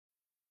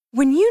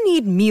When you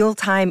need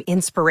mealtime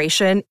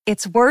inspiration,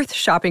 it's worth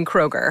shopping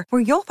Kroger,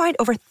 where you'll find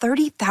over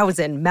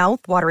 30,000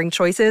 mouth-watering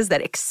choices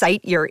that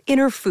excite your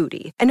inner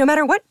foodie. And no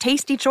matter what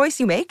tasty choice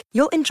you make,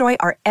 you'll enjoy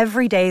our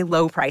everyday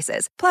low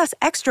prices, plus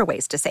extra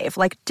ways to save,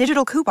 like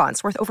digital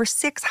coupons worth over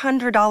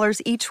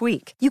 $600 each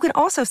week. You can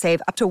also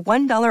save up to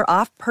 $1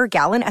 off per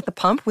gallon at the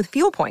pump with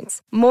fuel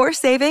points. More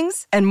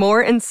savings and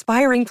more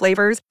inspiring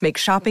flavors make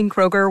shopping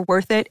Kroger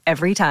worth it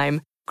every time.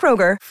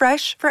 Kroger,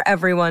 fresh for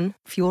everyone.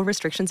 Fuel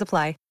restrictions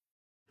apply.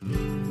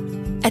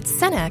 At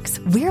Cenex,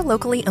 we're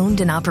locally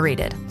owned and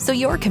operated, so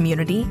your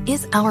community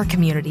is our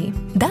community.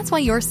 That's why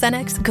your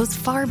Cenex goes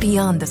far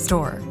beyond the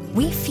store.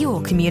 We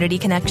fuel community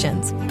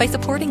connections by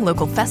supporting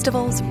local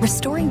festivals,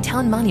 restoring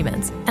town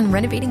monuments, and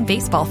renovating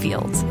baseball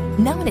fields.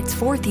 Now in its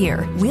 4th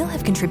year, we'll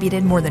have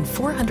contributed more than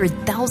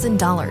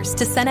 $400,000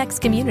 to Cenex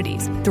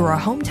communities through our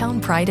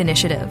Hometown Pride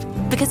initiative.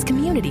 Because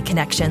community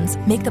connections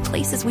make the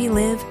places we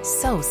live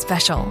so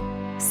special.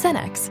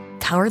 Cenex,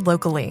 powered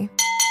locally.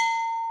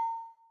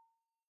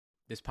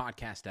 This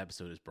podcast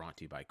episode is brought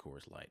to you by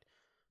Coors Light.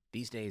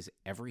 These days,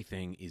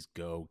 everything is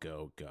go,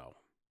 go, go.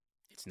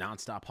 It's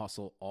nonstop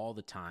hustle all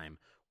the time.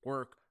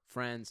 Work,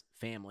 friends,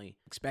 family,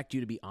 expect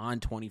you to be on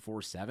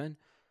 24/7.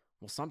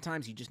 Well,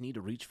 sometimes you just need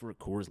to reach for a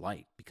Coors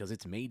Light because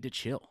it's made to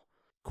chill.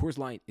 Coors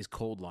Light is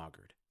cold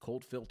lagered,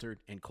 cold filtered,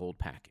 and cold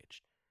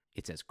packaged.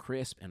 It's as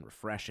crisp and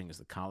refreshing as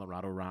the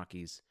Colorado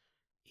Rockies.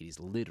 It is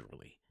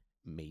literally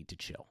made to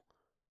chill.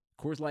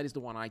 Coors Light is the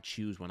one I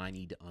choose when I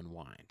need to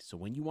unwind. So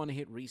when you want to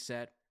hit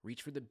reset,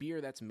 reach for the beer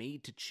that's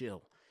made to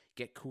chill.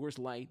 Get Coors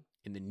Light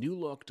in the new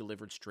look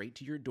delivered straight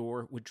to your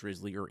door with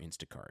Drizzly or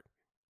Instacart.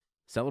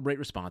 Celebrate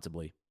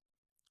responsibly.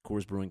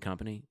 Coors Brewing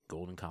Company,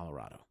 Golden,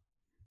 Colorado.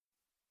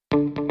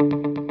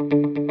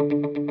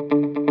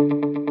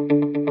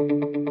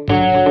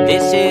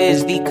 This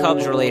is the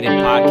Cubs-related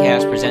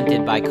podcast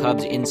presented by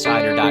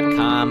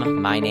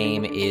CubsInsider.com. My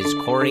name is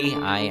Corey.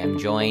 I am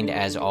joined,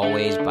 as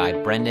always, by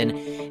Brendan,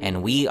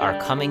 and we are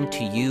coming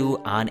to you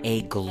on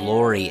a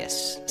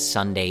glorious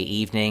Sunday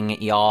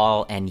evening,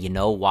 y'all, and you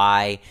know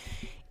why?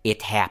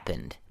 It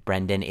happened,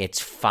 Brendan. It's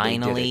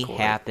finally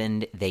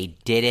happened. They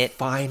did it.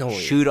 Finally.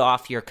 Shoot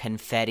off your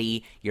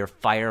confetti, your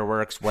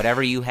fireworks,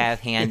 whatever you have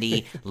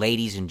handy,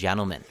 ladies and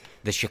gentlemen.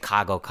 The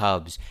Chicago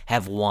Cubs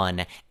have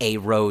won a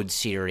road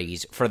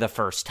series for the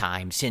first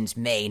time since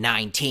May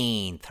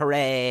 19th.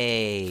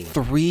 Hooray!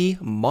 3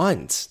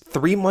 months.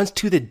 3 months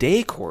to the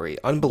day, Corey.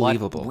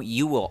 Unbelievable.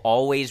 You will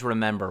always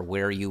remember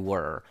where you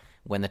were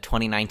when the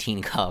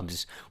 2019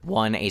 Cubs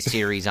won a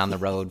series on the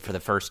road for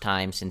the first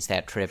time since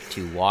that trip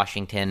to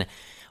Washington.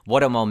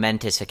 What a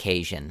momentous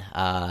occasion.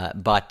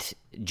 But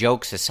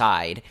jokes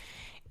aside,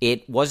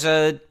 it was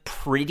a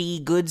pretty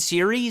good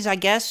series, I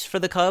guess, for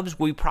the Cubs.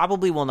 We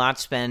probably will not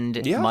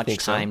spend much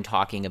time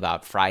talking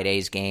about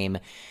Friday's game.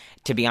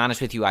 To be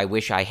honest with you, I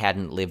wish I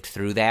hadn't lived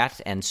through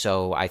that, and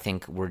so I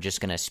think we're just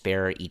going to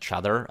spare each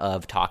other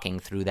of talking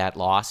through that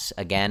loss.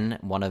 Again,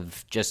 one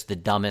of just the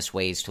dumbest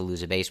ways to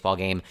lose a baseball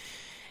game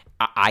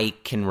I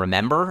can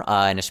remember,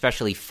 and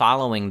especially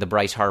following the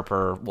Bryce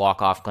Harper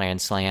walk-off grand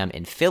slam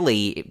in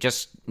Philly,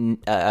 just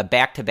a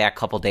back-to-back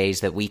couple days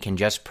that we can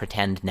just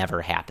pretend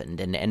never happened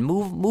and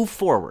move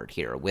forward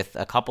here with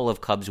a couple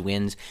of Cubs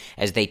wins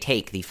as they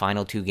take the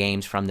final 2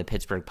 games from the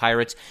Pittsburgh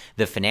Pirates,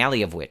 the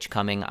finale of which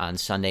coming on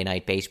Sunday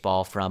Night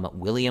Baseball from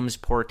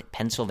Williamsport,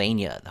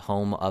 Pennsylvania, the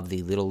home of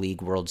the Little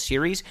League World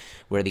Series,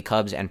 where the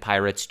Cubs and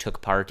Pirates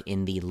took part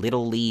in the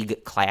Little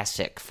League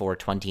Classic for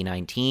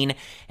 2019,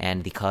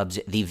 and the Cubs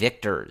the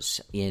victors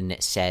in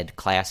said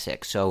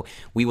classic. So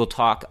we will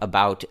talk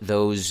about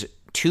those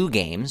 2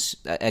 games.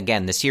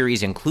 Again, the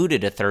series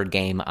included a 3rd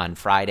game on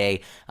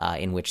Friday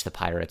in which the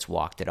Pirates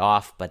walked it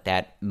off, but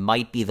that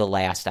might be the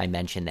last I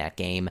mention that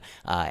game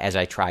as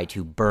I try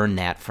to burn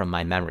that from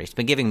my memory. It's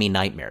been giving me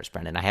nightmares,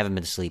 Brendan. I haven't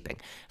been sleeping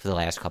for the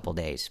last couple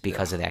days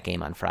because of that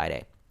game on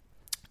Friday.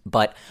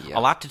 But a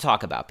lot to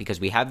talk about because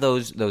we have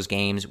those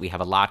games. We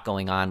have a lot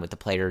going on with the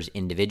players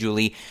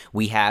individually.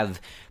 We have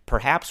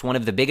perhaps one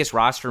of the biggest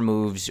roster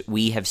moves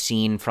we have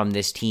seen from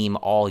this team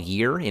all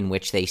year, in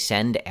which they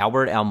send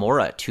Albert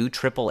Almora to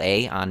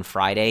AAA on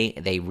Friday.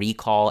 They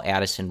recall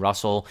Addison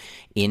Russell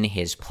in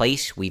his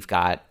place. We've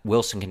got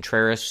Wilson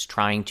Contreras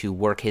trying to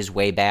work his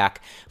way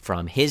back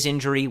from his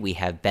injury. We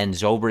have Ben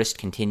Zobrist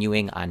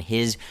continuing on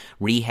his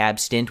rehab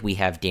stint. We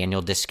have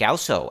Daniel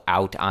Descalso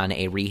out on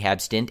a rehab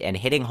stint and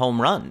hitting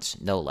home runs,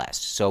 no less.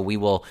 So we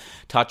will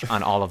touch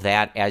on all of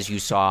that. As you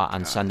saw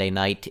on Sunday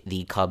night,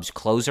 the Cubs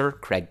closer,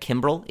 Craig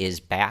Kimbrell, is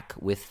back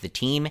with the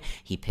team.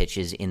 He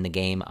pitches in the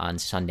game on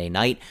Sunday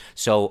night.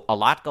 So a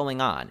lot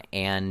going on,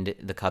 and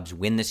the Cubs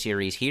win the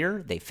series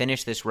here. They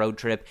finish this road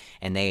trip,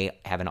 and they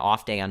have an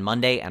off day on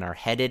Monday and are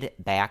headed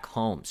back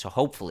home. So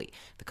hopefully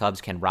the Cubs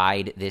can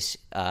ride this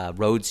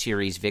road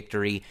series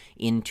victory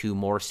into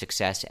more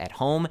success at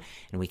home,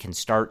 and we can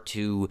start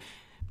to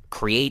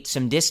create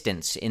some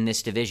distance in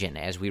this division.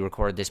 As we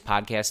record this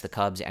podcast, the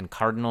Cubs and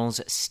Cardinals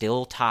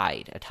still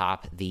tied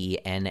atop the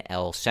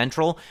NL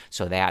Central,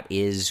 so that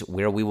is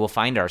where we will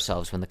find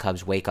ourselves when the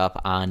Cubs wake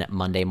up on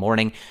Monday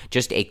morning.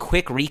 Just a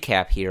quick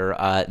recap here.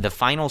 The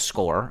final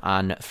score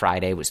on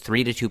Friday was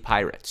 3-2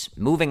 Pirates.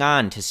 Moving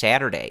on to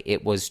Saturday,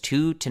 it was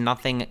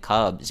 2-0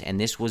 Cubs, and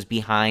this was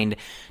behind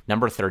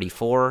number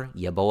 34,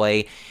 ya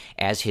boy,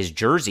 as his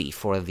jersey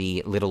for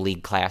the Little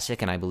League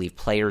Classic, and I believe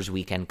Players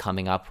Weekend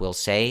coming up will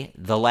say,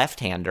 the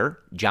left-hander,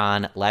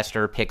 Jon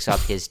Lester, picks up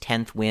his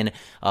 10th win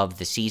of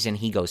the season.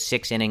 He goes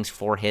 6 innings,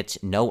 4 hits,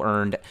 no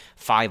earned,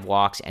 5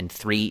 walks, and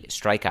 3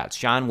 strikeouts.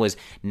 Jon was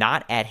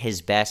not at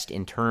his best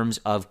in terms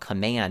of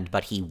command,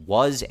 but he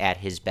was at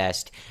his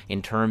best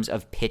in terms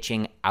of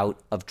pitching out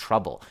of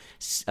trouble.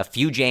 A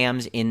few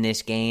jams in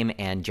this game,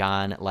 and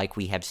Jon, like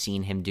we have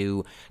seen him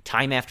do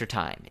time after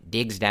time,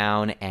 digs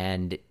down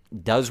and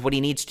does what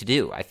he needs to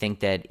do. I think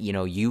that,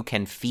 you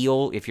can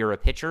feel, if you're a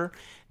pitcher,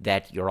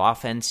 that your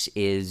offense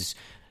is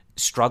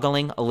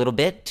struggling a little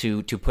bit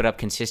to put up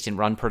consistent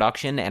run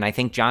production, and I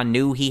think Jon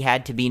knew he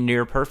had to be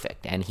near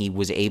perfect, and he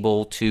was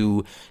able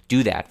to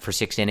do that for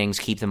 6 innings,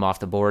 keep them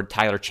off the board.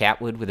 Tyler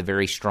Chatwood with a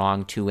very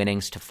strong 2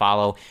 innings to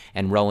follow,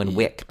 and Rowan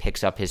Wick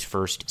picks up his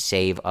first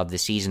save of the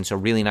season. So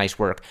really nice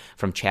work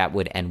from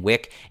Chatwood and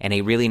Wick, and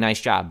a really nice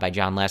job by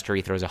Jon Lester.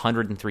 He throws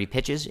 103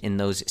 pitches in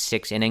those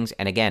 6 innings,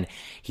 and again,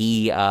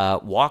 he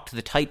walked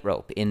the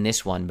tightrope in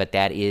this one, but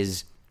that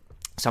is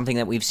something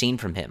that we've seen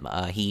from him.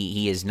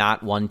 He is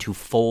not one to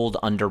fold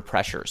under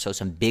pressure. So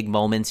some big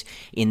moments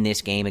in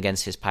this game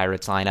against his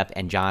Pirates lineup,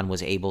 and Jon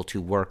was able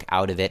to work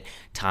out of it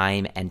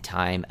time and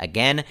time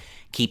again,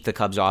 keep the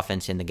Cubs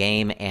offense in the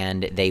game,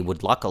 and they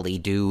would luckily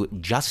do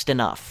just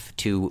enough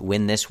to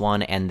win this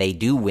one, and they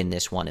do win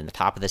this one in the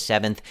top of the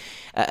 7th.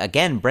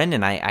 Again,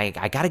 Brendan, I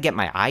got to get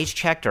my eyes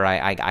checked, or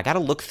I got to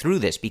look through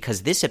this,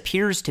 because this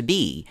appears to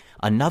be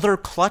another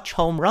clutch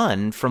home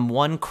run from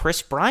one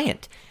Kris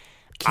Bryant.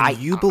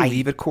 Can you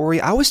believe it, Corey?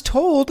 I was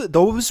told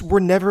those were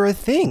never a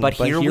thing. But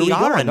here we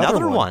are,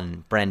 another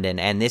one, Brendan.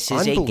 And this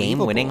is a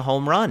game-winning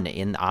home run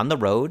on the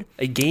road.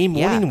 A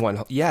game-winning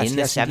one, yes. In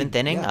the 7th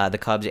inning, the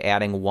Cubs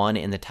adding 1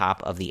 in the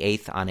top of the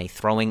 8th on a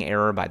throwing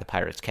error by the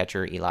Pirates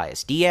catcher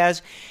Elias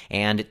Diaz.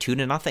 And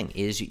 2-0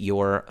 is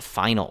your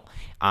final.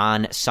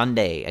 On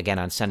Sunday, again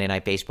on Sunday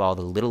Night Baseball,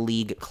 the Little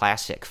League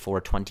Classic for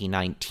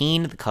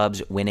 2019, the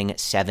Cubs winning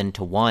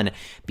 7-1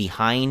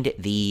 behind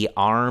the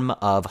arm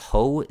of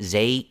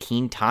Jose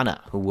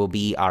Quintana, who will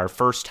be our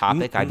first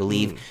topic, I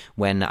believe,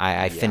 when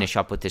I finish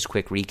up with this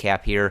quick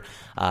recap here.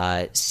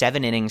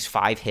 7 innings,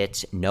 5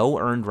 hits, no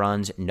earned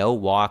runs, no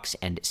walks,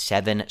 and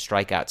 7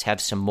 strikeouts. Have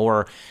some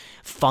more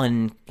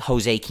fun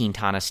Jose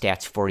Quintana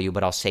stats for you,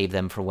 but I'll save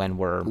them for when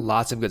we're...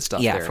 Lots of good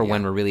stuff there.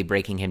 When we're really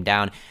breaking him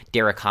down.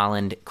 Derek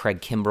Holland,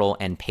 Craig Kimbrell,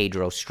 and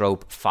Pedro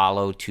Strop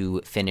follow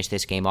to finish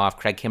this game off.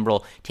 Craig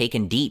Kimbrell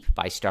taken deep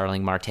by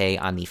Starling Marte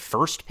on the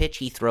first pitch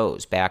he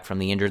throws back from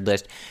the injured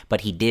list, but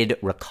he did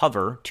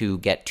recover to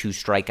get 2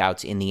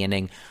 strikeouts in the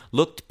inning.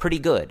 Looked pretty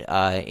good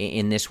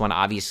in this one.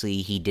 Obviously,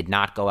 he did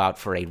not go out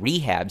for a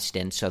rehab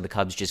stint, so the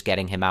Cubs just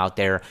getting him out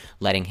there,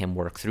 letting him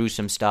work through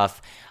some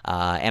stuff,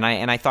 and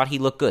I thought he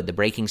looked good. The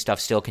breaking stuff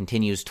still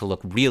continues to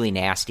look really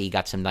nasty.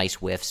 Got some nice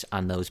whiffs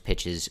on those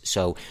pitches,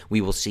 so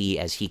we will see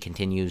as he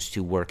continues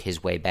to work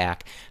his way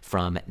back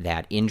from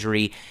that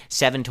injury.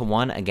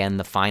 7-1, again,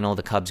 the final,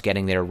 the Cubs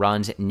getting their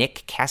runs.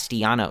 Nick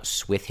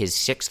Castellanos with his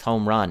 6th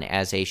home run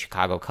as a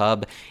Chicago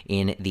Cub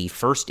in the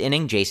 1st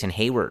inning. Jason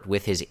Hayward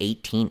with his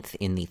 18th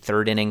in the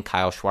 3rd inning.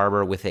 Kyle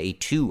Schwarber with a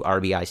 2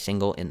 RBI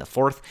single in the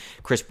 4th.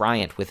 Kris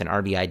Bryant with an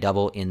RBI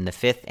double in the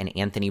 5th. And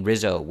Anthony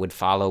Rizzo would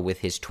follow with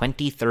his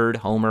 23rd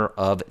homer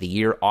of the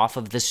year off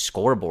of the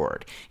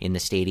scoreboard in the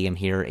stadium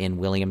here in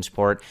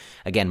Williamsport.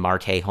 Again,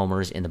 Marte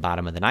homers in the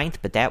bottom of the 9th,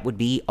 but that would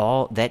be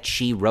all that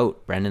she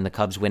wrote. Brendan, the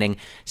Cubs winning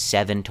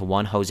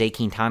 7-1. Jose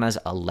Quintana's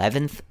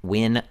 11th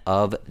win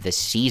of the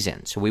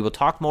season. So we will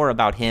talk more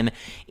about him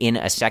in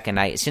a second.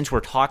 Since we're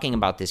talking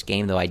about this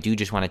game, though, I do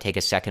just want to take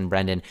a second,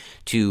 Brendan,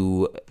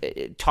 to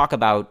talk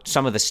about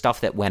some of the stuff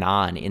that went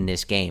on in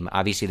this game.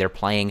 Obviously, they're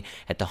playing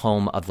at the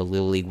home of the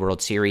Little League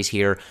World Series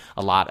here.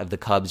 A lot of the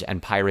Cubs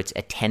and Pirates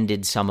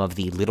attended some of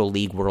the Little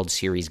League World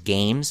Series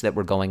games that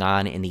were going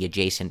on in the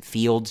adjacent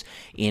fields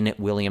in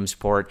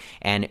Williamsport,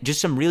 and just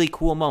some really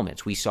cool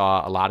moments. We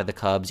saw a lot of the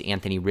Cubs,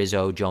 Anthony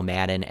Rizzo, Joe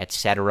Madden,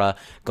 etc.,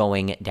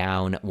 going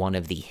down one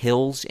of the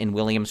hills in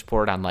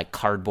Williamsport on like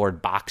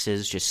cardboard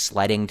boxes, just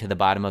sledding to the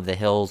bottom of the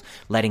hills,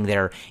 letting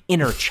their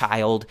inner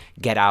child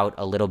get out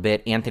a little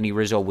bit. Anthony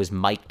Rizzo was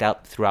mic'd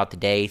up throughout the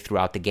day,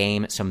 throughout the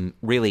game. Some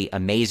really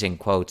amazing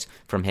quotes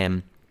from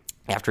him.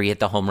 After he hit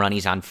the home run,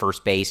 he's on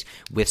first base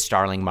with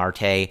Starling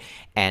Marte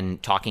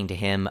and talking to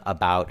him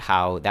about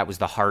how that was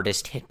the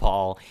hardest hit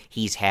ball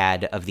he's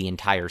had of the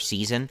entire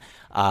season.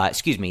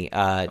 Excuse me.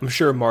 I'm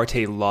sure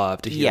Marte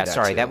loved to hear that. Yeah,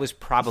 sorry, too. that was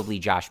probably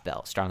Josh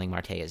Bell. Starling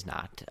Marte is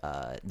not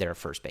their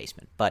first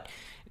baseman. But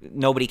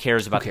nobody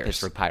cares about the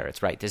Pittsburgh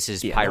Pirates, right? This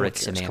is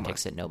Pirates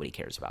semantics that nobody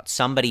cares about.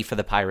 Somebody for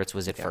the Pirates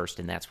was at first,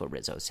 and that's what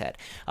Rizzo said.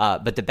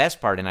 But the best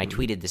part, and I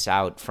tweeted this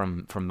out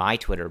from my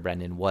Twitter,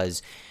 Brendan,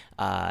 was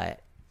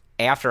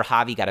after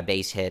Javi got a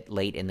base hit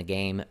late in the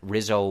game,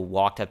 Rizzo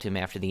walked up to him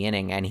after the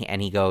inning,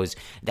 and he goes,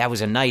 "That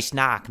was a nice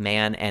knock,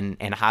 man." And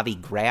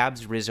Javi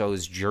grabs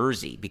Rizzo's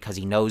jersey because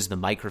he knows the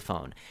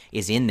microphone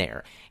is in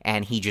there,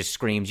 and he just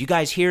screams, "You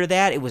guys hear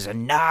that? It was a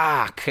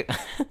knock."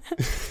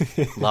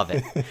 Love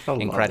it.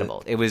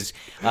 Incredible. It was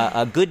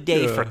a good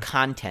day for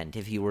content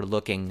if you were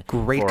looking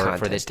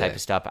for this type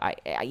of stuff.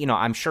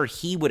 I'm sure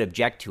he would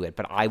object to it,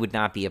 but I would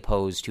not be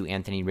opposed to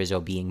Anthony Rizzo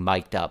being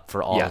mic'd up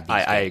for all of these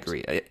games. I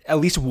agree. At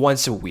least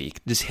once a week.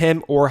 Just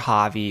him or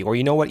Javi, or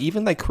you know what,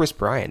 even like Chris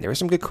Bryant. There were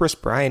some good Chris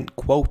Bryant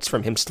quotes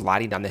from him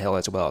sliding down the hill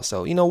as well.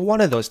 So, one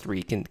of those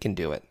three can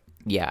do it.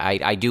 Yeah,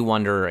 I do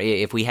wonder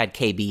if we had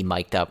KB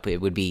mic'd up,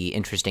 it would be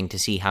interesting to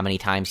see how many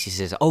times he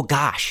says, "Oh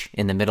gosh,"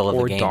 in the middle of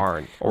the game.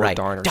 Darn. Or right.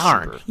 darn. Or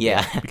darn. Super.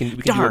 Yeah. We can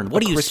darn.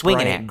 What are you Chris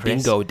swinging Bryant at,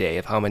 Chris? Bingo day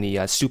of how many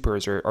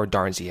supers or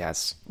darns he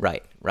has.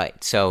 Right.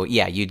 So,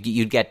 yeah,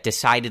 you'd get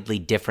decidedly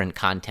different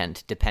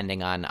content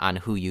depending on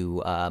who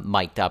you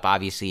mic'd up.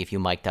 Obviously, if you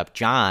mic'd up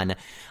John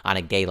on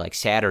a day like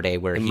Saturday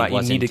where he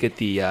wasn't... You need to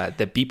get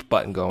the beep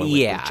button going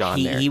with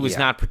John there. He was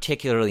not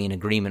particularly in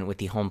agreement with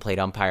the home plate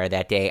umpire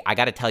that day. I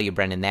got to tell you,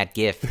 Brendan, that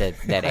GIF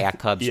that at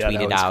Cubs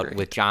tweeted out great.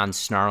 With John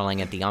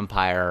snarling at the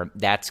umpire,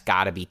 that's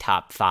got to be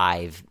top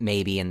 5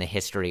 maybe in the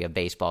history of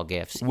baseball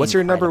GIFs. What's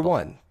your number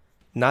one?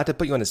 Not to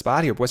put you on the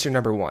spot here, but what's your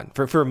number one?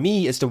 For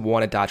me, it's the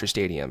one at Dodger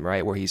Stadium,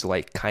 right, where he's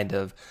like kind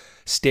of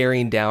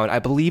staring down. I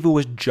believe it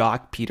was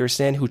Jock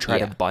Peterson who tried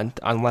to bunt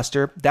on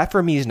Lester. That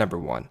for me is number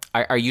one.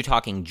 Are you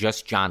talking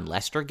just John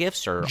Lester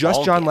gifts or just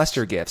all John gifts?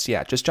 Lester gifts?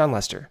 Yeah, just John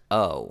Lester.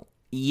 Oh.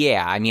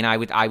 Yeah, I mean, I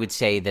would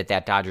say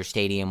that Dodger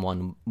Stadium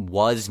one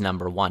was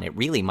number one. It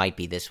really might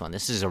be this one.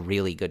 This is a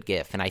really good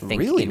GIF, and I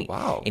think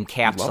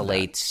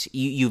encapsulates.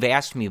 You've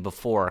asked me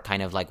before,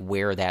 kind of like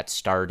where that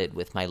started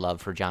with my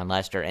love for John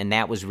Lester, and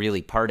that was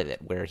really part of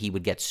it, where he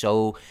would get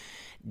so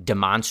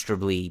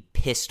demonstrably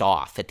pissed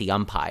off at the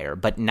umpire,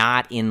 but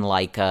not in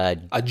like a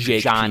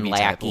Jake John Peavy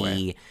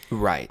Lackey,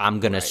 right? I'm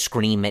gonna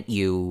scream at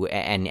you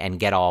and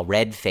get all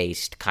red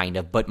faced, kind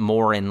of, but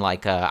more in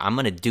like I'm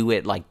gonna do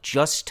it like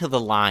just to the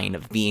line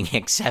of being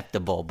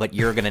acceptable, but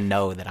you're gonna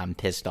know that I'm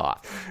pissed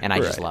off, and I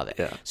just love it.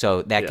 Yeah.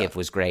 So that GIF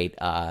was great.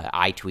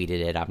 I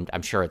tweeted it.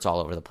 I'm sure it's all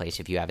over the place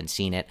if you haven't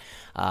seen it,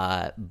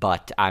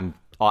 but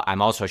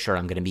I'm also sure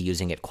I'm going to be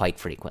using it quite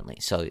frequently,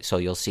 so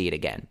you'll see it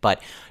again.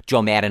 But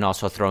Joe Maddon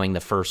also throwing the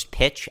first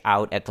pitch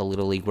out at the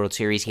Little League World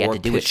Series. He had to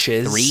do it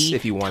 3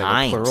 if you want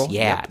times. Plural.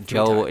 Yeah, yep,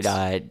 Joe,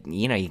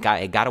 you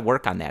got to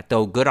work on that.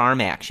 Though good arm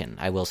action,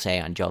 I will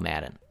say, on Joe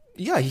Maddon.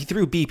 Yeah, he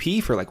threw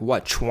BP for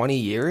 20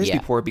 years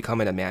before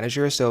becoming a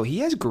manager, so he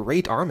has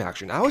great arm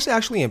action. I was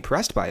actually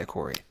impressed by it,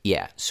 Corey.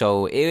 Yeah,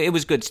 so it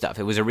was good stuff.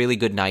 It was a really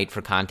good night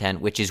for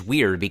content, which is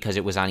weird because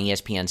it was on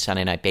ESPN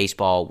Sunday Night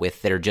Baseball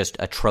with their just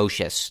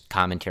atrocious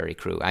commentary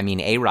crew. I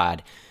mean,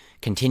 A-Rod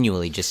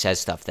continually just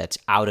says stuff that's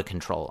out of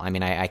control. I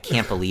mean, I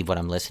can't believe what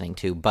I'm listening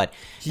to, but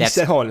he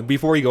said, hold on,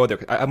 before you go there,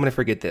 I'm going to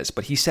forget this,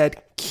 but he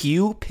said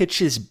Q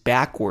pitches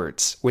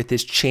backwards with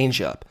his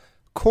changeup.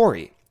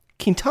 Corey,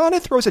 Quintana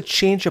throws a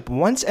changeup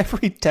once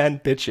every 10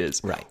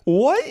 pitches. Right.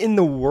 What in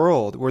the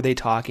world were they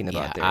talking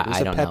about there? It was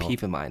I don't a pet know.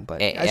 peeve of mine,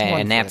 but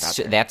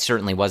that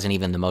certainly wasn't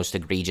even the most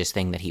egregious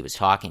thing that he was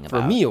talking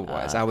about. For me, it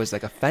was. I was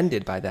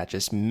offended by that.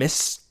 Just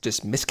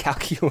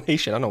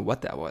miscalculation. I don't know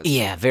what that was.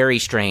 Yeah, very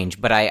strange.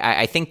 But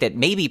I think that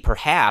maybe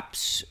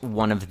perhaps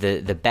one of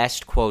the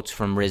best quotes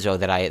from Rizzo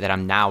that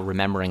I'm now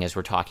remembering as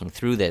we're talking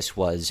through this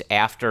was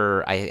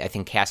after I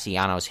think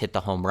Castellanos hit the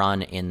home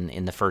run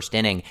in the first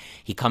inning.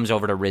 He comes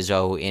over to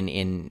Rizzo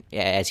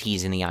as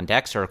he's in the on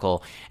deck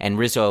circle, and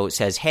Rizzo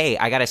says, "Hey,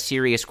 I got a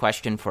serious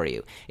question for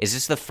you. Is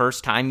this the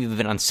first time you've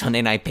been on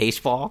Sunday Night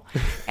Baseball?"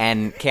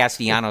 And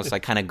Castellanos,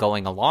 kind of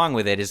going along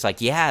with it, is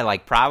yeah,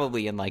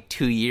 probably in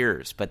 2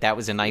 years. But that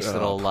was a nice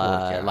little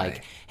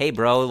hey,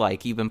 bro,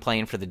 you've been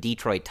playing for the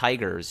Detroit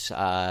Tigers,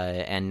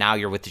 and now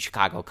you're with the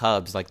Chicago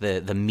Cubs,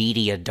 the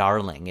media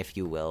darling, if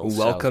you will.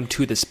 Welcome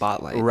to the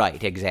spotlight.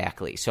 Right,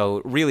 exactly.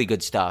 So really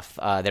good stuff.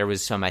 There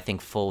was some, I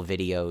think, full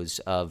videos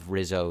of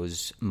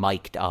Rizzo's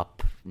mic'd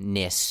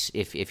upness,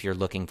 if you're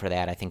looking for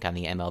that, I think on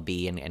the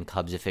MLB and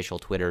Cubs official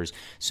Twitters.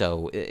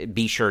 So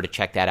be sure to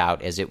check that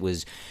out, as it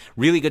was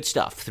really good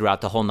stuff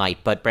throughout the whole night.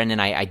 But Brendan,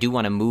 I do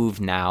want to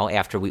move now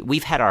after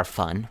we've had our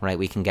fun, right?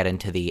 We can get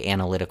into the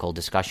analytical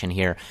discussion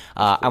here.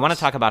 I want to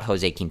talk about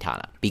Jose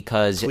Quintana,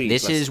 because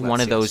this is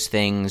one of those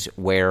things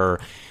where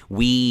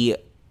we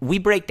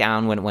break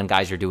down when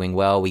guys are doing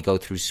well. We go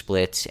through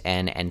splits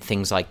and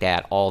things like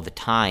that all the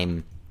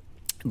time.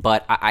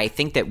 But I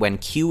think that when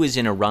Q is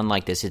in a run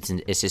like this,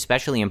 it's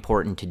especially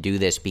important to do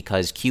this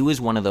because Q is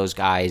one of those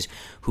guys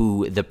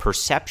who the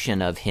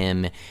perception of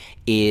him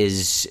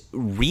is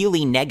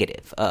really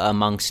negative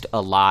amongst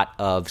a lot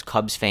of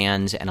Cubs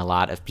fans and a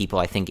lot of people,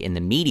 I think, in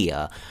the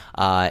media,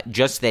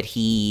 just that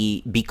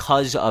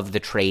because of the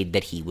trade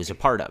that he was a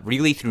part of,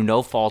 really through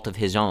no fault of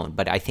his own.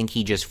 But I think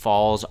he just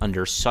falls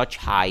under such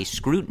high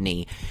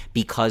scrutiny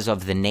because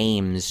of the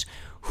names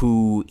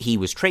who he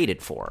was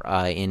traded for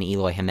in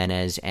Eloy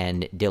Jimenez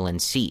and Dylan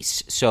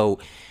Cease. So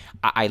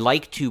I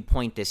like to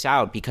point this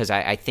out because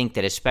I think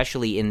that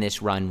especially in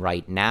this run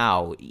right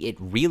now, it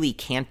really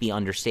can't be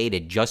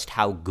understated just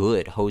how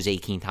good Jose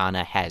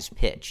Quintana has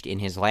pitched. In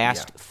his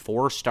last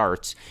 4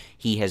 starts,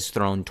 he has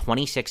thrown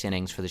 26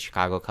 innings for the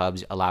Chicago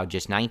Cubs, allowed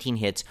just 19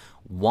 hits,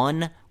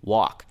 1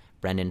 walk.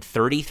 Brendan,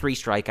 33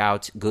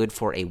 strikeouts, good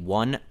for a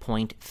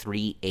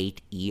 1.38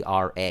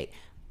 ERA.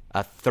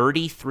 A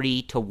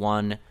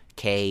 33-1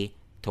 K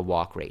to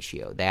walk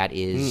ratio. That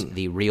is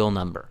the real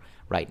number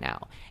right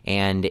now.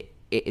 And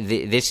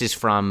this is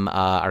from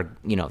our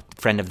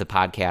friend of the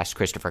podcast,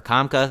 Christopher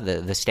Kamka,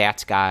 the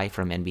stats guy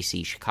from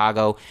NBC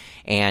Chicago.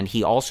 And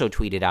he also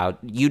tweeted out,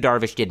 Yu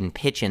Darvish didn't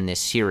pitch in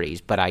this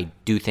series, but I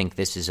do think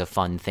this is a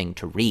fun thing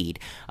to read.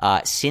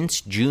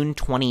 Since June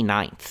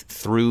 29th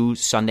through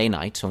Sunday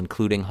night, so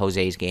including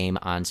Jose's game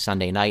on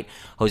Sunday night,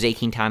 Jose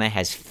Quintana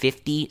has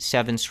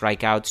 57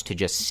 strikeouts to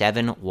just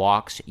 7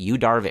 walks. Yu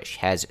Darvish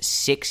has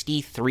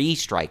 63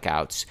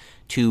 strikeouts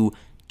to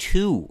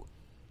 2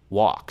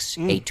 walks,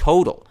 a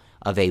total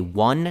of a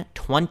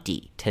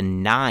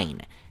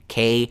 120-9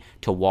 K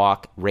to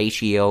walk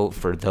ratio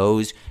for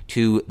those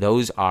two.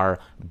 Those are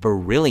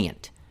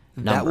brilliant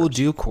numbers. That will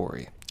do,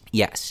 Corey.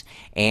 Yes.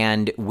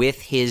 And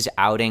with his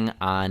outing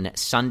on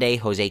Sunday,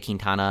 Jose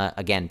Quintana,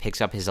 again,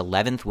 picks up his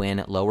 11th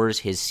win, lowers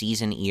his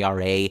season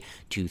ERA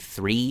to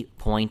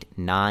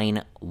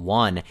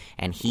 3.91,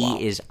 and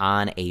he is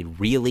on a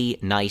really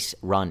nice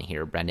run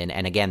here, Brendan.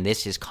 And again,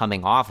 this is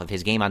coming off of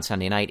his game on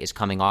Sunday night, is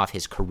coming off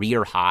his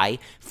career high,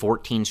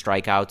 14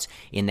 strikeouts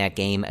in that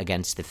game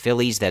against the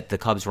Phillies that the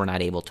Cubs were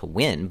not able to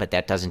win, but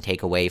that doesn't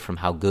take away from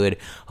how good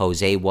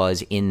Jose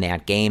was in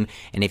that game.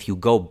 And if you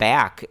go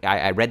back,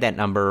 I read that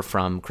number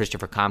from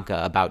Christopher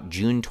Kamka about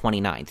June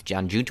 29th.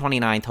 On June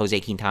 29th, Jose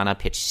Quintana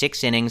pitched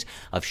 6 innings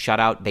of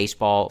shutout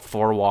baseball,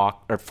 4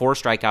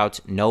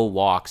 strikeouts, no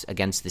walks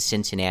against the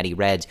Cincinnati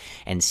Reds.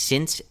 And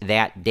since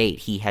that date,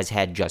 he has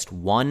had just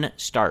 1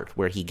 start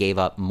where he gave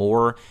up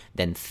more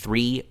than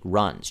 3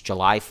 runs.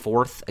 July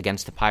 4th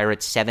against the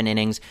Pirates, 7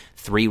 innings,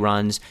 3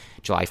 runs.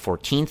 July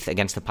 14th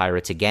against the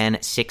Pirates again,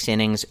 6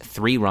 innings,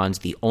 3 runs.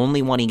 The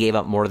only one he gave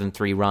up more than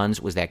 3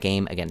 runs was that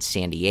game against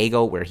San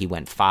Diego where he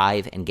went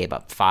 5 and gave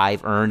up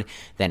 5 earned.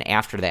 Then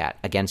after that,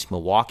 against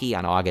Milwaukee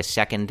on August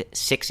 2nd,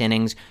 6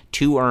 innings,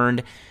 2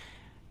 earned.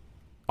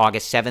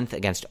 August 7th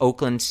against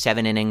Oakland,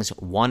 7 innings,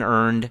 1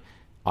 earned.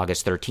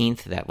 August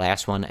 13th, that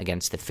last one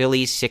against the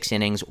Phillies, 6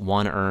 innings,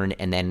 1 earned.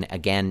 And then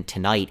again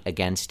tonight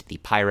against the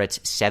Pirates,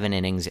 7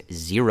 innings,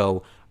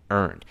 0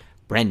 earned.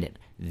 Brendan,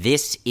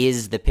 this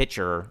is the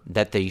pitcher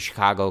that the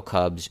Chicago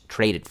Cubs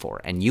traded for.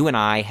 And you and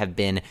I have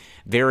been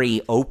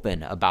very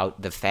open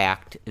about the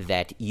fact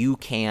that you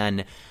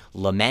can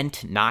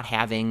lament not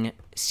having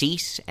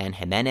Cease and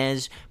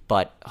Jimenez,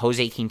 but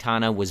Jose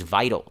Quintana was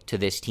vital to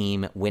this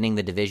team winning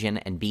the division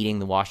and beating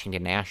the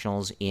Washington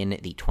Nationals in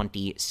the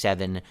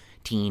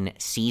 2017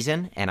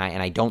 season. And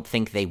I don't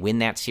think they win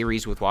that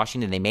series with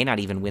Washington. They may not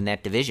even win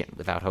that division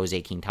without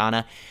Jose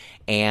Quintana.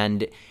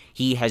 And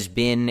he has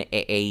been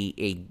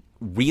a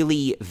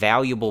really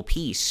valuable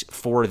piece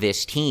for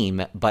this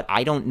team, but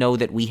I don't know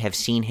that we have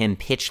seen him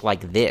pitch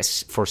like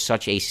this for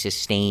such a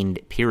sustained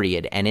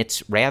period, and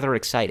it's rather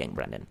exciting,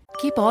 Brendan.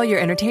 Keep all your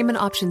entertainment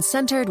options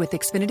centered with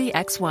Xfinity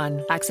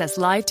X1. Access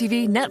live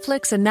TV,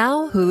 Netflix, and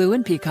now Hulu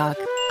and Peacock.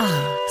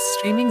 Ah,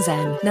 streaming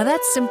zen. Now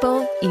that's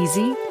simple,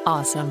 easy,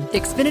 awesome.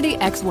 Xfinity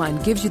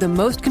X1 gives you the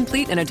most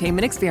complete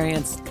entertainment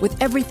experience with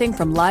everything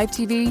from live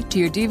TV to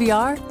your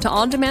DVR to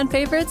on-demand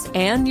favorites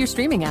and your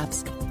streaming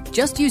apps.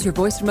 Just use your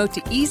voice remote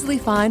to easily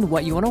find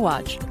what you want to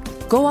watch.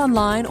 Go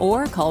online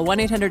or call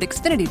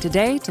 1-800-XFINITY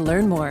today to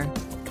learn more.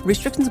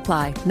 Restrictions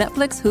apply.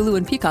 Netflix, Hulu,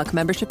 and Peacock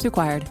memberships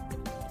required.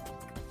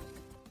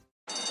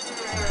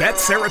 Bet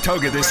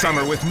Saratoga this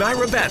summer with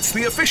Naira Bets,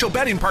 the official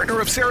betting partner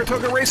of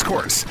Saratoga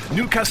Racecourse.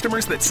 New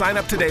customers that sign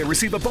up today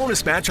receive a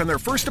bonus match on their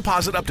first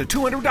deposit up to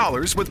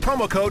 $200 with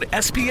promo code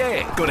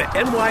SPA. Go to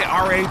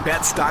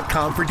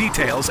nyrabets.com for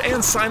details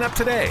and sign up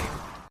today.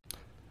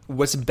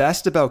 What's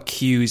best about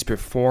Q's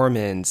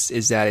performance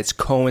is that it's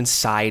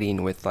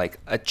coinciding with like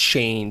a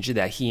change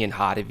that he and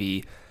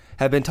Hottovy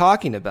have been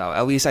talking about.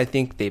 At least I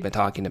think they've been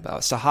talking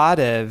about.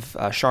 Sahadev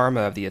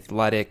Sharma of The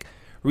Athletic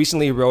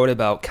recently wrote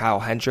about Kyle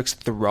Hendricks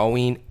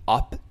throwing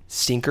up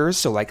sinkers,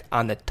 so like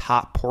on the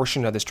top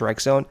portion of the strike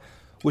zone,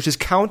 which is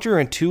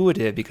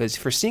counterintuitive because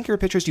for sinker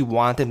pitchers, you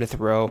want them to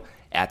throw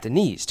at the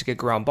knees to get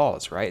ground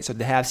balls, right? So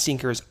to have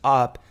sinkers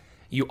up,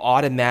 you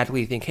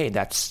automatically think, hey,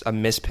 that's a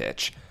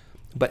mispitch.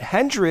 But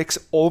Hendricks,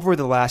 over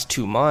the last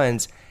 2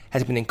 months,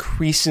 has been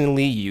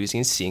increasingly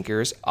using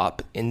sinkers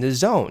up in the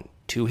zone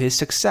to his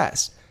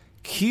success.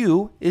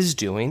 Q is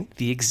doing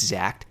the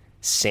exact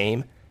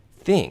same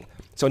thing.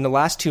 So in the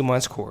last 2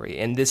 months, Corey,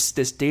 and this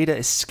data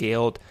is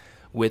scaled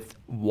with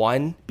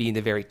 1 being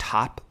the very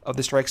top of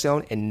the strike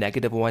zone and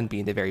 -1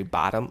 being the very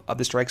bottom of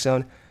the strike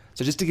zone.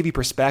 So just to give you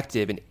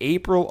perspective, in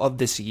April of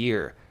this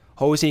year,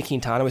 Jose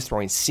Quintana was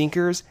throwing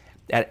sinkers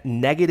at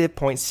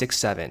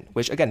 -0.67,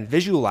 which again,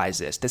 visualize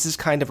this. This is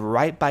kind of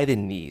right by the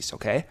knees,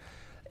 okay?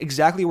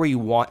 Exactly where you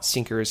want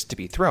sinkers to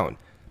be thrown.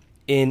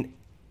 In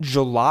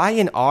July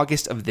and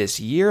August of this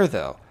year,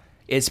 though,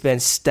 it's been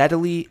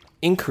steadily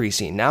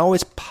increasing. Now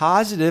it's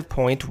positive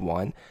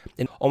 0.1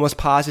 and almost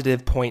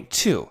positive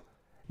 0.2.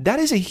 That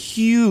is a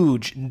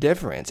huge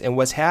difference. And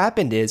what's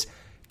happened is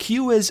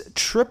Q has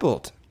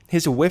tripled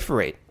his whiff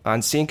rate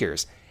on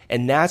sinkers.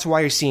 And that's why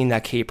you're seeing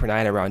that K per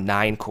 9 around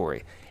 9,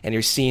 Corey. And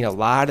you're seeing a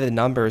lot of the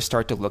numbers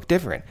start to look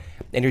different.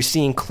 And you're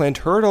seeing Clint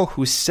Hurdle,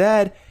 who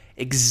said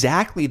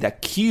exactly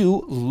that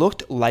Q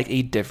looked like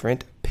a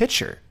different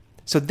pitcher.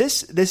 So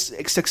this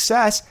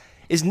success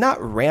is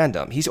not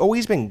random. He's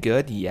always been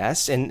good,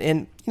 yes,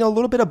 and a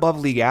little bit above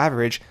league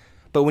average.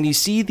 But when you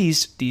see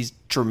these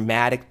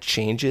dramatic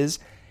changes,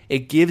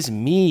 it gives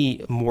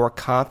me more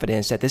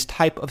confidence that this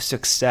type of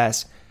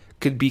success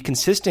could be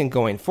consistent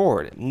going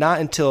forward. Not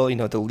until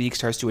the league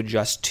starts to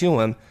adjust to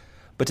him,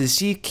 but to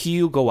see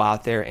Q go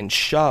out there and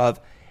shove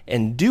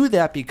and do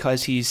that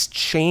because he's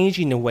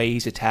changing the way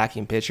he's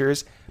attacking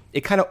pitchers,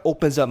 it kind of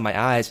opens up my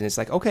eyes and it's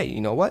like, okay,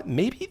 you know what?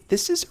 Maybe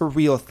this is a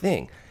real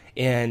thing.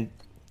 And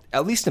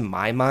at least in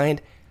my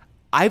mind,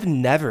 I've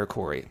never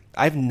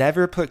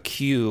put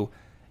Q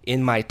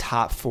in my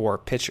top 4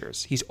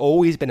 pitchers. He's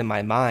always been in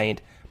my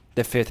mind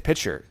the 5th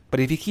pitcher.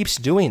 But if he keeps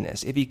doing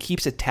this, if he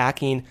keeps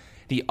attacking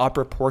the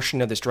upper portion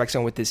of the strike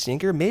zone with this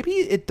sinker, maybe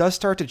it does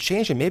start to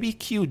change. And maybe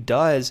Q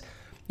does,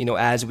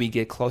 as we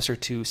get closer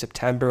to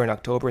September and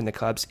October in the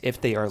Cubs, if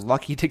they are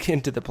lucky to get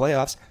into the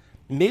playoffs,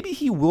 maybe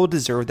he will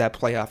deserve that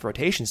playoff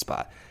rotation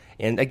spot.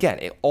 And again,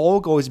 it all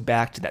goes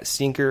back to that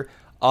sinker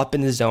up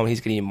in the zone.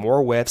 He's getting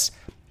more whiffs.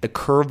 The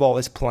curveball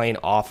is playing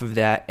off of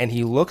that. And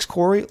he looks,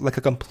 Corey, like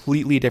a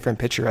completely different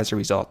pitcher as a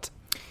result.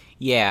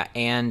 Yeah,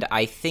 and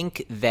I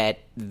think that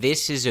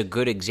this is a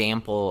good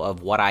example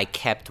of what I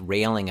kept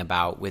railing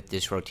about with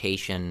this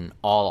rotation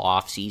all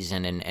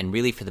offseason and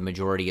really for the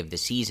majority of the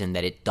season,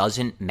 that it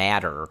doesn't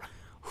matter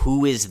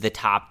who is the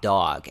top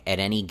dog at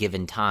any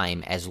given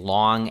time as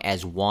long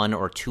as 1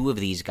 or 2 of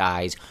these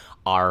guys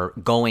are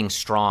going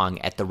strong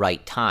at the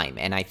right time.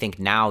 And I think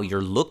now you're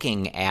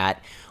looking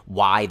at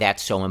why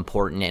that's so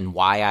important and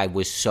why I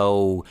was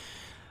so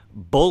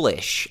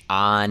bullish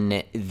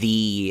on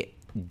the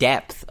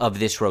depth of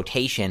this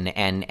rotation.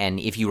 And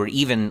if you were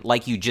even,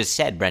 like you just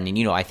said,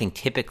 Brendan, I think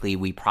typically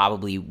we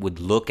probably would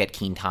look at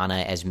Quintana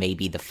as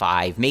maybe the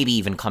 5, maybe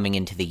even coming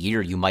into the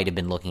year, you might have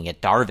been looking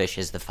at Darvish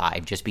as the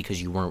 5 just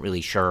because you weren't really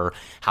sure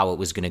how it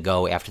was going to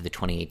go after the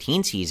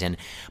 2018 season.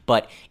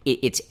 But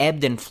it's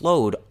ebbed and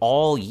flowed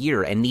all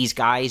year, and these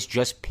guys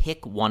just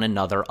pick one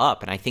another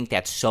up. And I think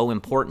that's so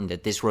important,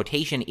 that this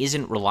rotation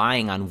isn't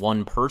relying on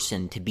one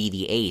person to be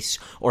the ace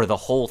or the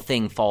whole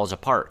thing falls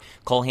apart.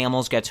 Cole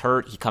Hamels gets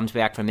hurt. He comes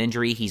back from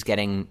injury. He's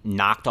getting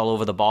knocked all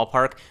over the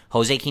ballpark.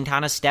 Jose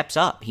Quintana steps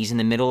up. He's in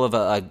the middle of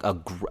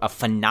a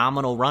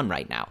phenomenal run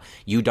right now.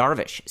 Yu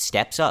Darvish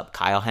steps up.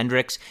 Kyle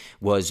Hendricks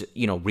was,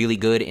 really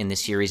good in the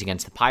series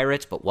against the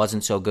Pirates, but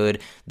wasn't so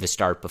good the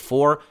start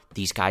before.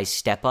 These guys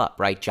step up,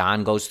 right?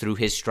 John goes through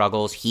his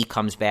struggles. He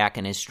comes back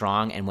and is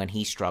strong. And when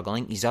he's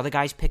struggling, these other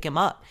guys pick him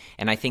up.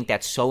 And I think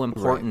that's so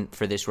important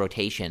for this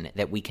rotation,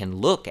 that we can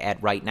look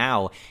at right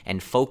now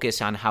and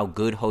focus on how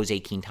good Jose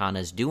Quintana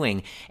is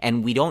doing.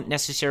 And we don't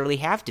necessarily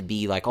have to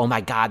be like, oh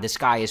my God, the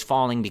sky is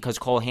falling because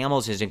Cole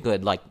Hamels isn't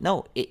good. Like,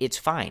 no, it's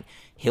fine.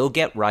 He'll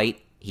get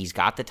right. He's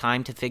got the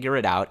time to figure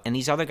it out, and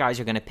these other guys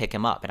are going to pick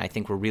him up. And I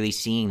think we're really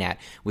seeing that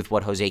with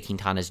what Jose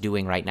Quintana is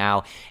doing right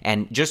now.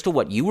 And just to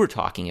what you were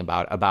talking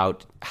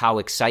about how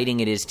exciting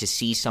it is to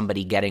see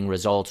somebody getting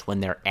results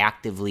when they're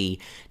actively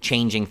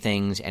changing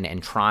things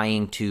and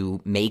trying to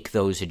make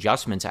those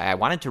adjustments. I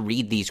wanted to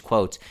read these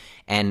quotes,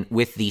 and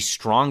with the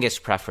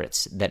strongest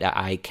preference that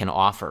I can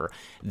offer,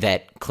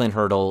 that Clint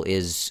Hurdle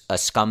is a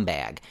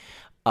scumbag,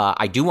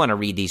 I do want to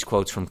read these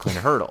quotes from Clint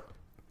Hurdle.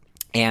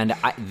 And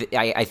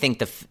I think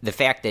the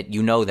fact that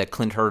that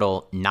Clint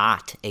Hurdle,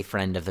 not a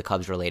friend of the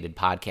Cubs-related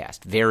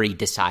podcast, very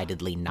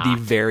decidedly not. The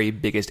very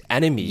biggest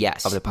enemy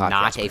of the podcast.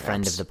 Not a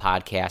friend of the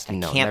podcast.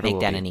 I can't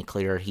make that any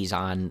clearer. He's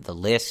on the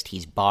list.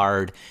 He's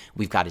barred.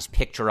 We've got his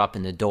picture up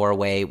in the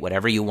doorway,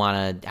 however you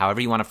want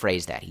to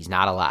phrase that. He's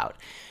not allowed.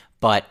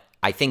 But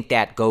I think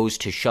that goes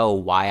to show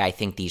why I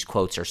think these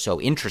quotes are so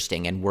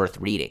interesting and worth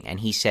reading. And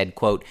he said,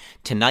 quote,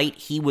 "Tonight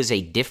he was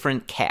a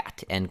different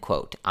cat," end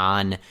quote,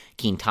 on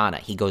Quintana.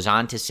 He goes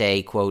on to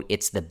say, quote,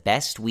 "It's the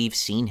best we've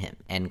seen him,"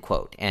 end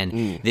quote.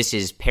 And this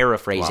is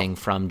paraphrasing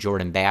from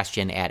Jordan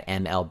Bastian at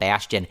ML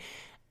Bastian.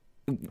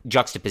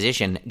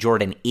 Juxtaposition,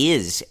 Jordan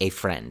is a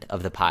friend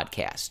of the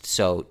podcast.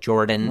 So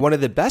Jordan... one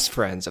of the best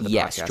friends of the podcast.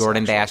 Yes,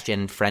 Jordan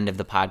Bastian, friend of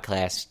the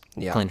podcast,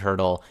 Yeah. Clint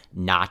Hurdle,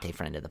 not a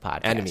friend of the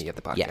podcast. Enemy of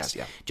the podcast, yes,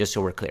 yeah. Just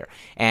so we're clear.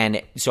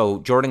 And so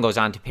Jordan goes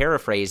on to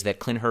paraphrase that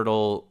Clint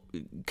Hurdle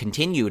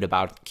continued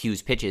about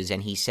Q's pitches,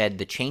 and he said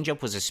the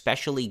changeup was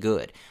especially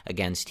good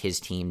against his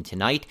team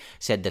tonight,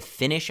 said the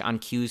finish on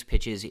Q's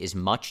pitches is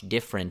much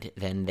different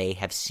than they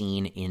have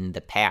seen in the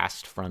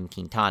past from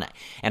Quintana.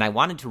 And I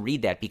wanted to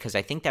read that because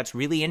I think that's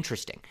really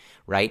interesting,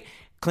 right?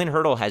 Clint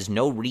Hurdle has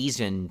no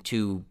reason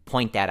to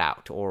point that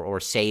out or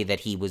say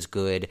that he was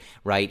good,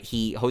 right?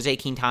 Jose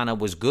Quintana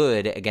was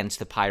good against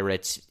the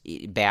Pirates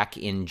back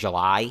in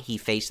July. He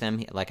faced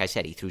them. Like I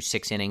said, he threw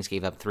 6 innings,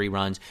 gave up 3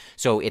 runs.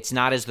 So it's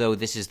not as though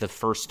this is the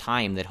first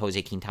time that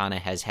Jose Quintana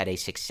has had a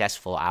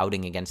successful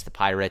outing against the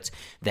Pirates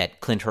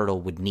that Clint Hurdle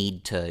would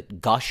need to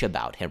gush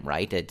about him,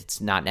 right? It's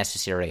not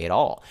necessary at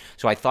all.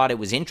 So I thought it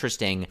was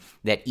interesting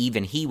that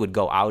even he would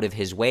go out of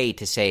his way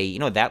to say,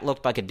 that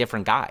looked like a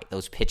different guy.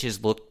 Those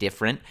pitches looked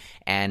different.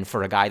 And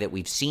for a guy that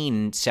we've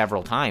seen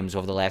several times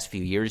over the last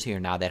few years here,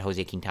 now that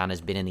Jose Quintana has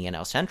been in the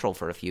NL Central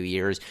for a few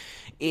years,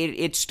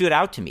 it stood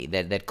out to me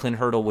that Clint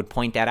Hurdle would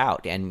point that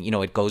out. And,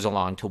 it goes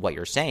along to what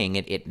you're saying.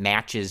 It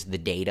matches the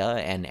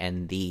data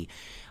and the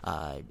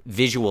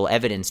visual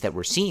evidence that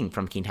we're seeing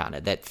from Quintana,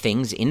 that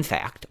things, in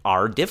fact,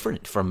 are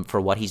different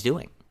for what he's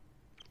doing.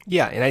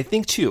 Yeah, and I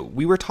think, too,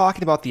 we were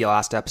talking about the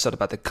last episode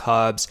about the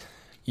Cubs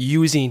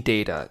using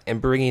data and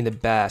bringing the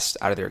best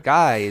out of their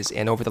guys,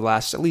 and over the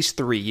last at least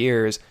 3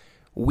 years,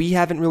 we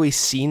haven't really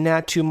seen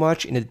that too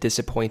much in a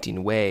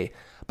disappointing way.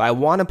 But I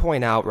want to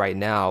point out right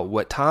now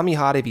what Tommy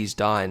Hotevy's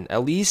done,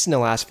 at least in the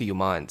last few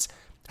months,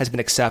 has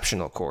been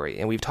exceptional, Corey.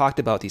 And we've talked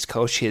about these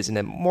coaches in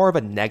a more of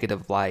a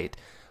negative light.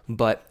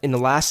 But in the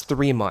last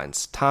 3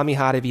 months, Tommy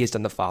Hotevy has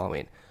done the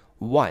following.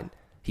 1,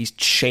 he's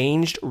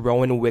changed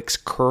Rowan Wick's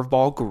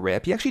curveball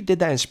grip. He actually did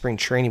that in spring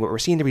training, but we're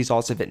seeing the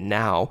results of it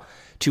now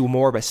to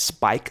more of a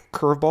spike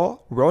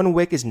curveball. Rowan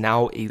Wick is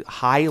now a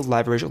high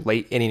leverage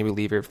late inning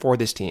reliever for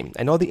this team.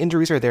 I know the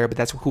injuries are there, but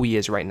that's who he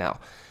is right now.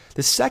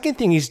 The second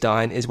thing he's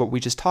done is what we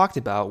just talked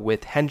about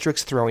with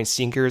Hendricks throwing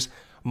sinkers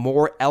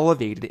more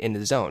elevated in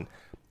the zone.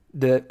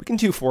 We can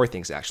do 4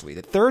 things, actually.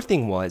 The third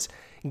thing was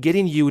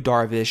getting Yu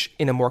Darvish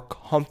in a more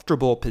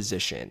comfortable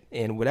position.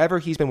 And whatever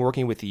he's been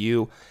working with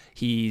Yu,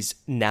 he's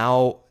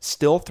now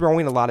still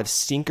throwing a lot of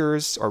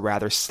sinkers, or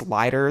rather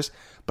sliders,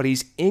 but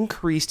he's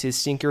increased his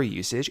sinker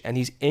usage and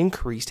he's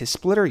increased his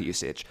splitter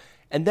usage.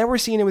 And then we're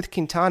seeing it with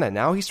Quintana.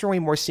 Now he's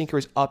throwing more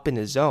sinkers up in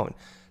his zone.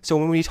 So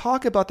when we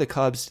talk about the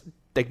Cubs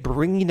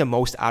bringing the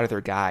most out of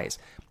their guys,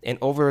 and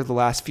over the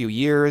last few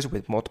years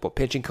with multiple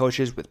pitching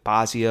coaches, with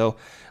Bosio,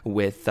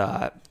 with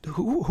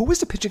who was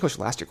the pitching coach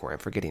last year, Corey? I'm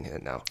forgetting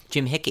him now.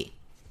 Jim Hickey.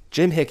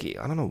 Jim Hickey.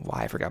 I don't know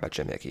why I forgot about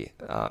Jim Hickey.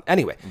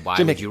 Anyway, why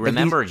Jim would Hickey, you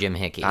remember Jim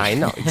Hickey? I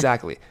know,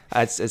 exactly.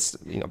 It's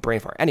brain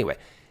fart. Anyway,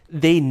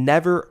 they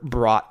never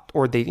brought,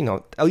 or they,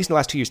 at least in the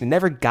last 2 years, they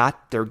never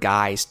got their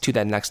guys to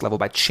that next level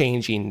by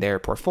changing their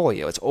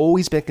portfolio. It's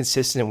always been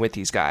consistent with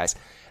these guys.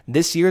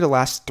 This year, the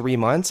last 3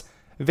 months,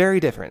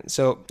 very different.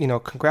 So,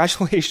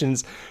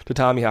 congratulations to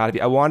Tommy Hotevy.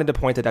 I wanted to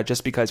point that out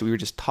just because we were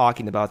just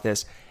talking about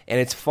this, and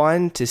it's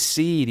fun to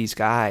see these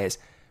guys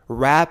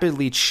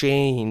rapidly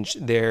change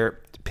their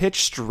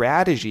pitch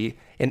strategy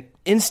and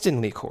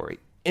instantly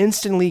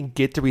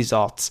get the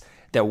results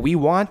that we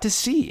want to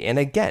see. And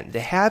again, to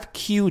have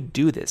Q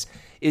do this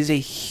is a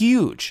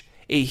huge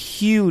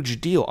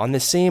deal on the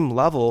same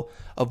level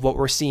of what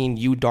we're seeing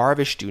Yu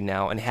Darvish do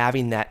now and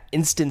having that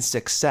instant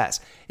success.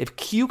 If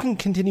Q can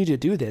continue to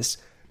do this,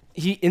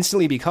 he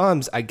instantly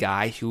becomes a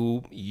guy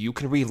who you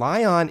can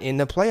rely on in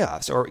the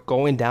playoffs or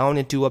going down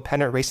into a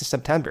pennant race in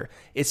September.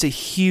 It's a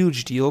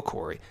huge deal,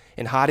 Corey.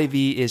 And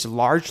Hotevy is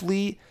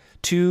largely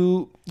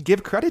to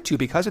give credit to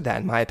because of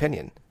that, in my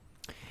opinion.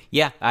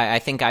 Yeah, I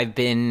think I've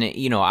been,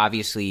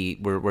 obviously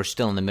we're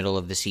still in the middle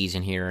of the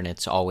season here, and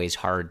it's always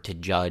hard to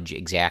judge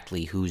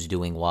exactly who's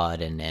doing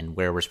what and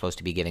where we're supposed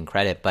to be giving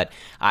credit. But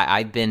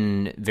I've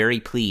been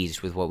very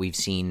pleased with what we've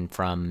seen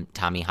from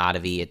Tommy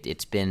Hotevy.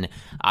 It's been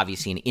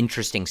obviously an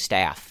interesting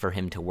staff for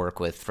him to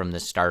work with, from the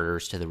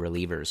starters to the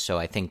relievers. So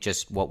I think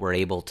just what we're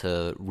able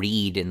to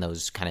read in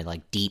those kind of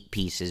like deep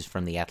pieces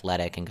from The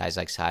Athletic and guys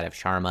like Sahadev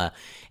Sharma,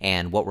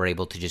 and what we're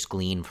able to just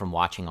glean from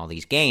watching all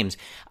these games,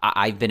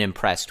 I've been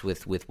impressed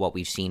with what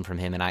we've seen from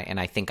him, and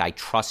I think I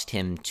trust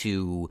him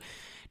to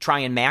try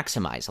and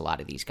maximize a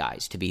lot of these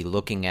guys, to be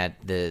looking at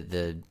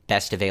the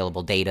best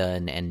available data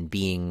and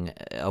being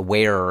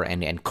aware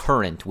and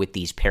current with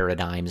these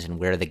paradigms and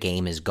where the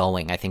game is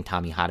going. I think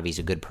Tommy Hotevy is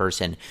a good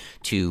person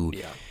to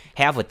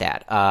have with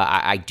that.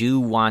 I do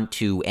want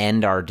to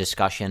end our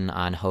discussion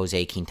on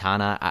Jose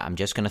Quintana. I'm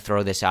just going to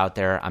throw this out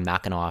there. I'm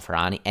not going to offer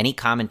any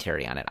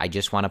commentary on it. I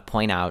just want to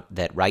point out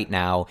that right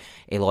now,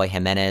 Eloy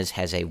Jimenez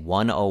has a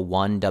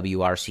 101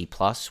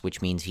 WRC+,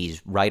 which means he's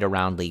right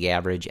around league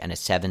average, and a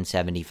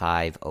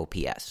 775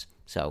 OPS.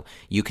 So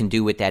you can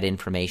do with that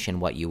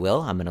information what you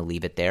will. I'm going to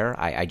leave it there.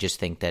 I just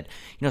think that,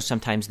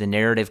 sometimes the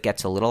narrative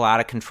gets a little out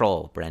of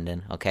control,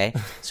 Brendan, okay?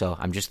 So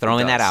I'm just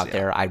throwing that out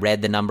there. I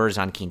read the numbers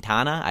on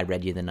Quintana. I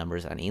read you the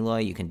numbers on Eloy.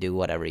 You can do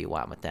whatever you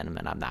want with them,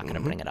 and I'm not going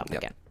to bring it up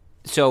again.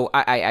 So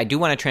I do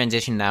want to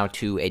transition now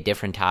to a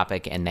different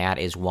topic, and that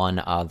is one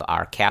of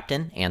our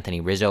captain,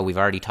 Anthony Rizzo. We've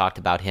already talked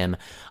about him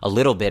a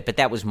little bit, but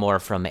that was more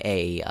from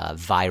a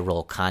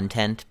viral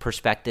content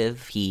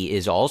perspective. He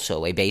is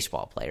also a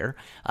baseball player,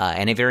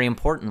 and a very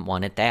important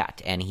one at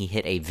that, and he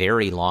hit a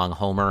very long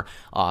homer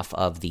off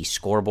of the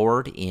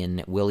scoreboard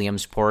in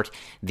Williamsport.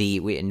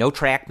 No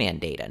TrackMan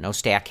data, no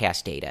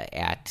StatCast data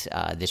at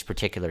this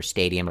particular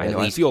stadium.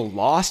 I feel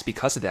lost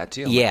because of that,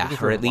 too. Yeah,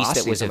 or at least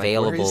it was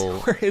available.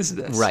 Where is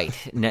this? Right.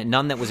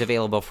 None that was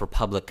available for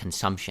public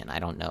consumption. I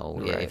don't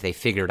know if they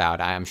figured out.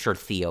 I'm sure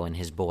Theo and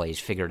his boys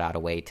figured out a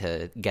way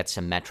to get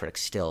some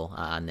metrics still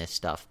on this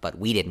stuff, but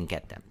we didn't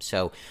get them.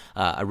 So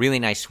a really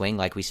nice swing,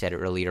 like we said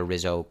earlier,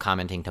 Rizzo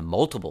commenting to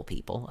multiple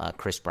people,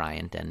 Chris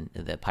Bryant and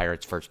the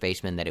Pirates first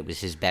baseman, that it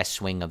was his best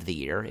swing of the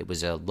year. It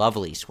was a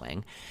lovely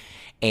swing.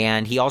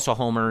 And he also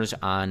homers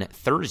on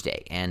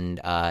Thursday. And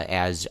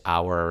as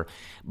our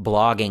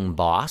blogging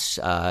boss,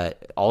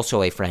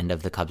 also a friend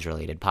of the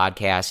Cubs-related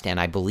podcast, and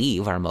I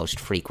believe our most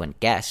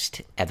frequent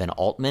guest, Evan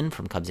Altman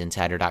from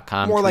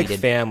CubsInsider.com. More like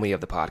family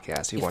of the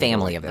podcast.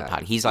 Family of the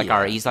podcast. He's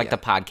like the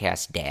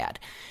podcast dad.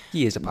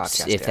 He is a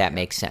podcast if that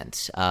makes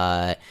sense.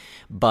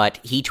 But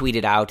he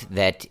tweeted out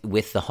that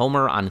with the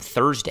homer on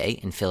Thursday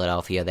in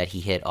Philadelphia that he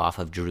hit off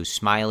of Drew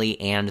Smyly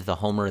and the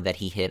homer that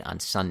he hit on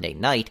Sunday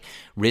night,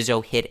 Rizzo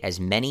hit as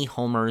many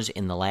homers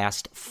in the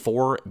last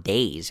 4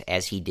 days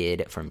as he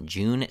did from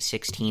June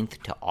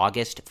 16th to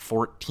August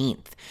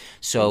 14th.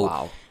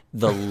 So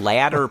the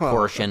latter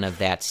portion of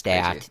that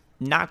stat,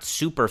 not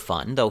super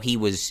fun, though he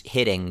was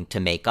hitting to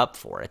make up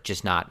for it,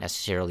 just not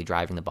necessarily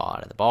driving the ball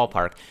out of the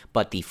ballpark.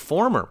 But the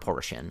former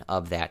portion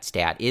of that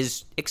stat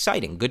is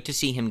exciting. Good to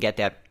see him get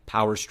that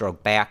power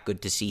stroke back.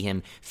 Good to see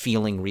him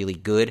feeling really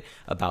good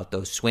about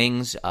those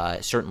swings.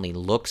 Certainly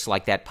looks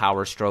like that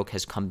power stroke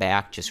has come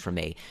back just from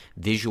a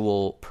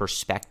visual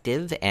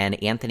perspective.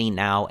 And Anthony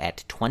now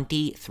at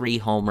 23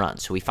 home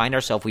runs. So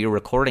we were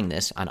recording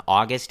this on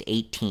August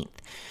 18th.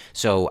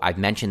 So I've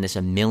mentioned this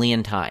a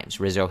million times.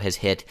 Rizzo has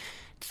hit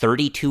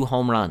 32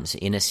 home runs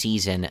in a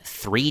season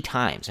 3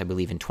 times, I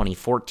believe, in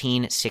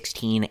 2014,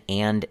 16,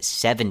 and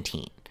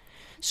 17.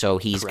 So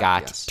he's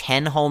got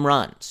 10 home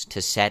runs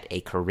to set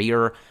a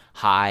career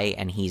high,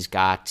 and he's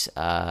got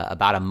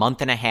about a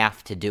month and a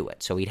half to do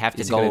it. So he'd have to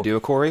go. Is he going to do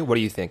it, Corey? What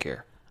do you think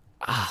here?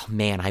 Oh,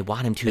 man, I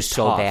want him to it's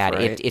so tough, bad.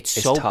 Right? It's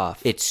so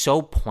tough. It's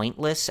so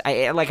pointless.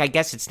 I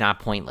guess it's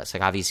not pointless.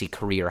 Like, obviously,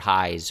 career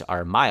highs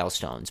are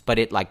milestones, but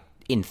it,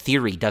 in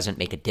theory, doesn't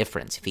make a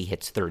difference if he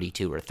hits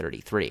 32 or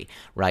 33,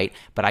 right?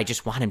 But I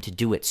just want him to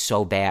do it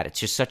so bad.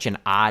 It's just such an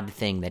odd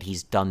thing that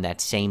he's done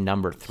that same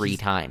number 3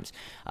 times.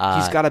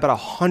 He's got about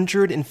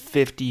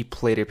 150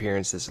 plate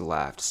appearances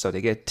left, so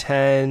to get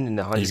 10 and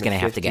 150, he's going to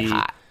have to get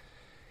hot.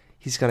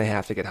 He's going to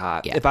have to get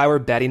hot. Yeah. If I were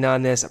betting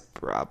on this, I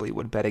probably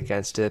would bet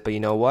against it. But you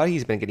know what?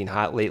 He's been getting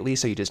hot lately,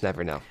 so you just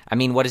never know. I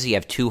mean, what does he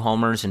have, 2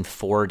 homers in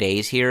 4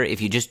 days here?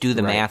 If you just do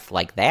the math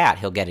like that,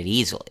 he'll get it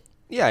easily.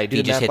 Yeah, if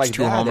he just hits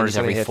 2 homers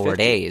every 4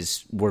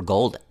 days, we're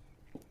golden.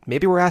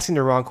 Maybe we're asking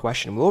the wrong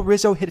question. Will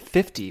Rizzo hit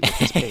 50 with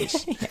his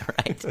pace? Yeah,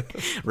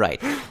 right.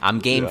 I'm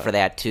game for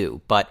that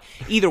too. But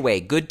either way,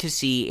 good to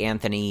see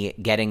Anthony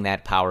getting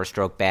that power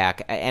stroke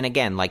back. And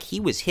again, he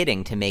was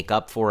hitting to make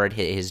up for it.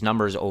 His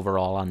numbers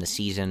overall on the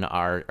season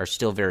are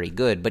still very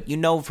good. But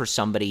for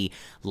somebody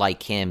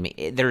like him,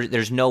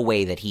 there's no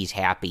way that he's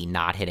happy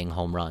not hitting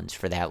home runs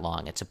for that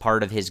long. It's a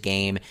part of his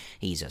game.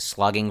 He's a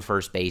slugging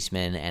first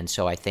baseman. And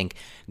so I think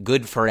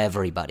good for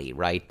everybody,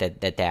 right,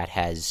 that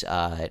has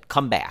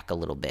come back a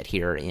little bit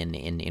here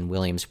in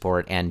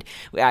Williamsport. And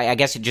I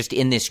guess just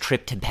in this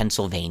trip to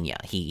Pennsylvania,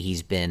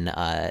 he's been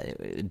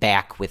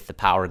back with the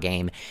power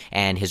game,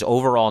 and his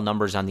overall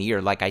numbers on the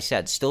year, like I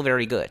said, still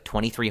very good.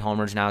 23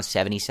 homers now,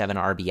 77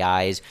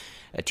 RBIs,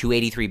 a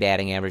 283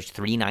 batting average,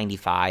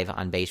 395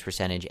 on base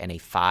percentage, and a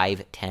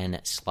 510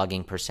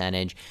 slugging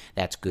percentage.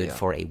 That's good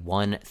for a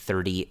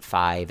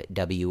 135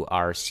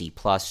 WRC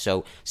plus.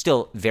 So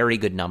still very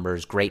good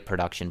numbers, great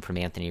production from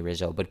Anthony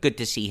Rizzo, but good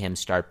to see him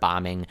start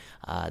bombing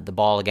the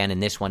ball again.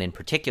 And this one in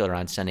particular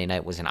on Sunday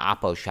night was an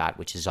oppo shot,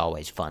 which is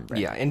always fun.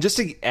 Right? Yeah, and just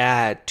to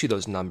add to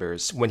those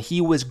numbers, when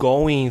he was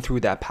going through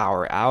that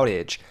power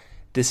outage,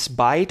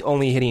 despite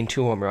only hitting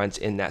 2 home runs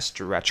in that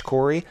stretch,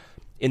 Corey,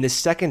 in the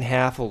second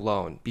half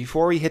alone,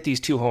 before he hit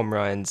these 2 home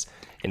runs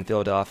in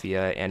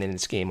Philadelphia and in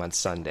this game on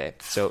Sunday,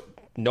 so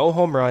no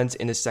home runs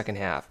in the second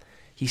half,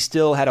 he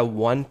still had a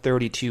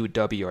 132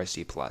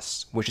 WRC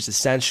plus, which is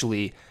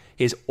essentially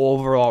his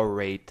overall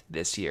rate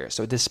this year.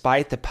 So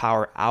despite the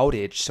power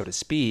outage, so to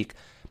speak,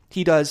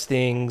 he does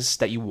things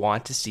that you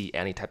want to see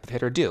any type of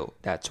hitter do.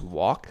 That's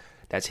walk,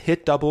 that's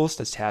hit doubles,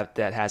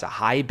 that has a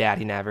high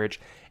batting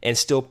average, and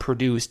still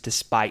produce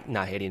despite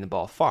not hitting the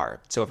ball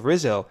far. So if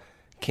Rizzo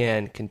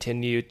can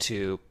continue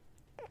to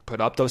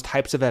put up those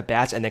types of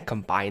at-bats and then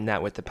combine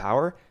that with the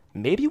power,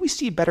 maybe we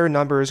see better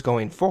numbers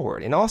going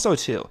forward. And also,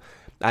 too,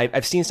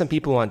 I've seen some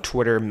people on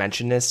Twitter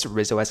mention this,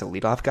 Rizzo as a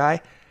leadoff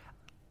guy.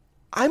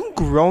 I'm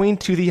growing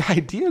to the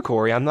idea,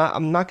 Corey. I'm not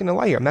going to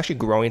lie here. I'm actually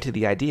growing to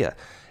the idea,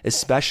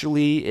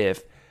 especially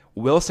if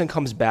Wilson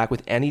comes back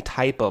with any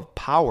type of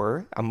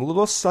power, I'm a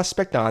little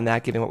suspect on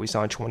that given what we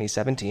saw in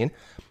 2017.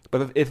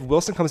 But if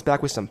Wilson comes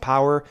back with some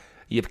power,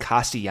 you have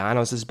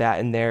Castellanos' bat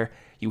in there,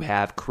 you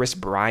have Chris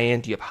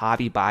Bryant, you have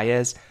Javi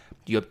Baez,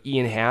 you have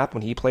Ian Happ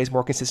when he plays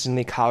more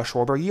consistently, Kyle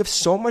Schwarber. You have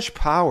so much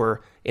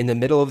power in the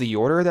middle of the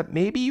order that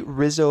maybe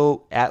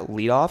Rizzo at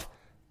leadoff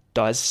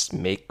does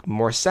make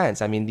more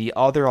sense. I mean, the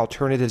other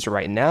alternatives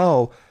right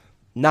now,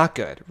 not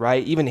good,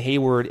 right? Even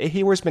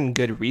Hayward's been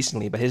good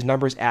recently, but his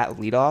numbers at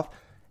leadoff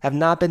have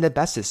not been the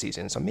best this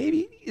season. So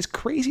maybe it's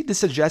crazy to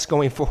suggest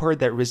going forward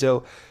that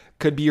Rizzo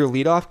could be your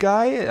leadoff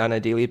guy on a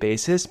daily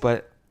basis,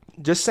 but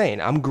just saying,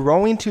 I'm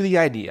growing to the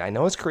idea. I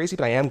know it's crazy,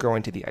 but I am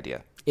growing to the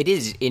idea. It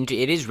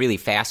is really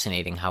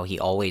fascinating how he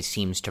always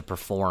seems to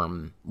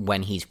perform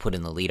when he's put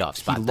in the leadoff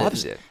spot. He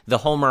loves it. The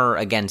homer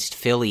against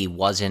Philly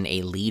wasn't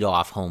a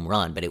leadoff home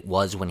run, but it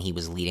was when he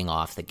was leading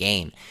off the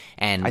game.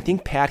 And I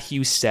think Pat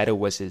Hughes said it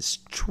was his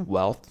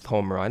 12th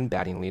home run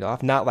batting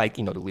leadoff. Not like,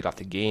 to lead off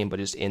the game, but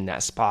just in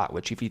that spot,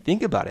 which if you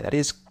think about it, that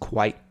is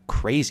quite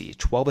crazy.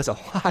 12 is a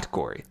lot,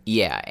 Corey.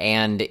 Yeah,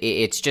 and it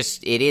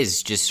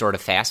is just sort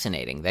of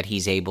fascinating that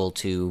he's able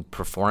to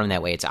perform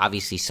that way. It's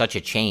obviously such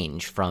a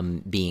change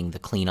from being the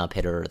cleanup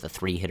hitter or the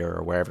 3-hitter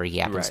or wherever he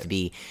happens to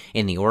be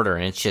in the order.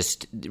 And it's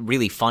just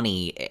really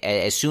funny.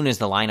 As soon as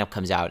the lineup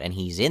comes out and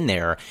he's in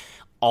there,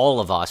 all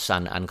of us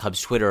on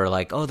Cubs Twitter are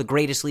like, oh, the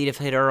greatest leadoff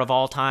hitter of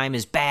all time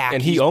is back.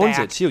 And he owns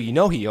it, too.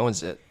 He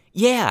owns it.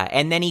 Yeah,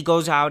 and then he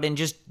goes out and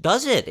just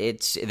does it.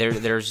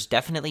 There's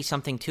definitely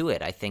something to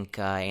it. I think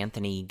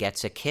Anthony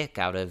gets a kick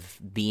out of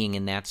being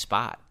in that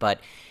spot.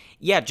 But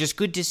yeah, just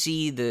good to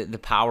see the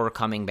power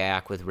coming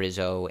back with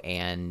Rizzo,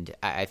 and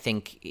I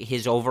think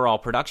his overall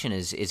production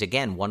is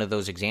again one of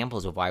those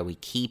examples of why we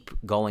keep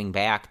going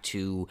back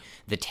to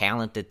the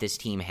talent that this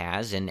team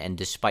has, and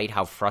despite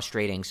how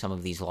frustrating some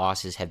of these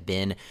losses have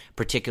been,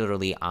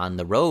 particularly on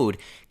the road,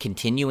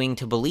 continuing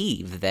to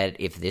believe that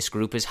if this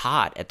group is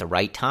hot at the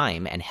right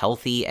time and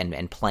healthy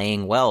and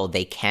playing well,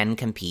 they can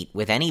compete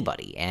with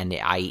anybody, and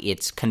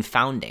it's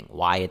confounding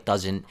why it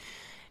doesn't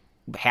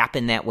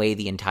happen that way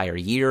the entire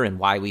year, and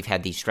why we've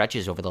had these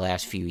stretches over the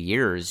last few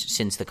years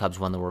since the Cubs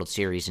won the World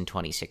Series in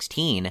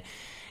 2016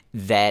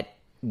 that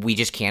we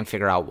just can't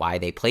figure out why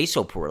they play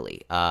so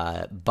poorly.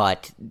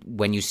 But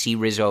when you see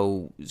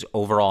Rizzo's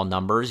overall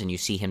numbers and you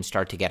see him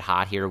start to get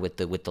hot here with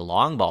the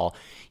long ball,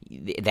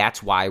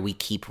 that's why we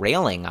keep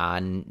railing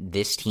on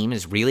this team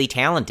is really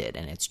talented,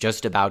 and it's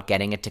just about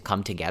getting it to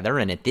come together.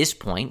 And at this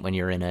point, when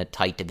you're in a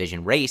tight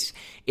division race,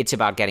 it's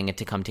about getting it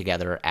to come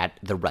together at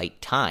the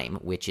right time,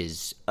 which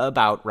is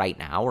about right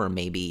now, or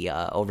maybe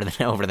over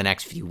the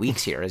next few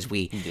weeks here as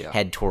we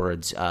head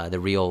towards the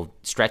real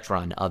stretch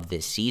run of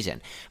this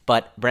season.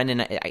 But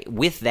Brendan,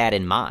 with that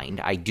in mind,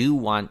 I do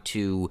want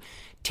to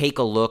take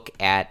a look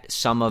at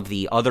some of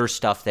the other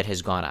stuff that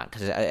has gone on.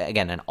 Because,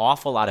 again, an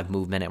awful lot of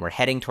movement, and we're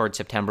heading towards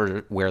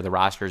September where the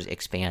rosters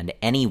expand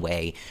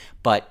anyway,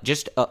 but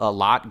just a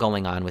lot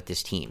going on with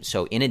this team.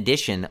 So in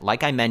addition,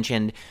 like I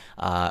mentioned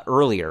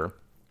earlier,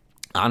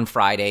 on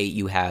Friday,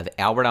 you have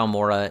Albert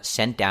Almora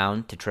sent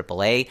down to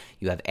AAA.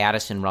 You have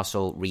Addison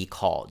Russell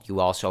recalled. You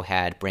also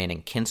had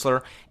Brandon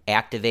Kintzler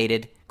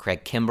activated,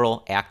 Craig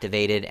Kimbrell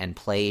activated and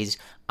plays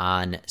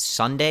on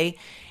Sunday.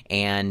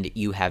 And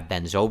you have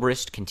Ben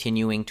Zobrist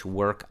continuing to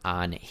work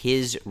on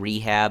his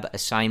rehab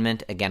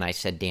assignment. Again, I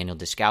said Daniel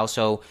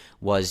Descalso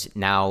was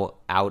now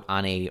out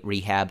on a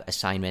rehab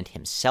assignment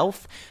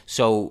himself.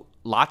 So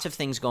lots of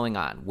things going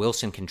on.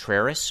 Wilson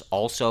Contreras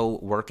also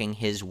working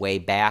his way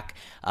back.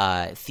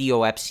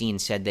 Theo Epstein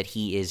said that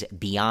he is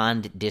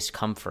beyond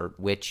discomfort,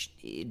 which,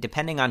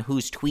 depending on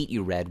whose tweet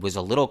you read, was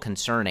a little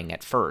concerning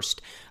at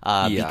first.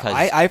 Because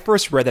I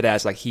first read it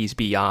as like he's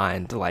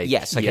beyond, like,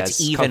 yes, like it's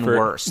even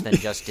worse than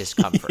just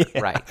discomfort,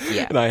 right?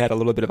 Yeah, and I had a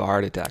little bit of a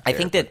heart attack there. I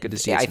think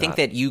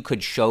that you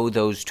could show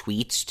those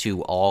tweets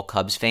to all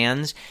Cubs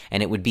fans,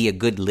 and it would be a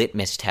good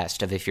litmus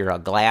test of if you're a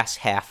glass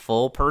half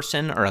full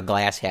person or a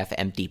glass half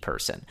empty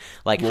person.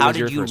 Like, what how was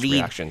did your you first read?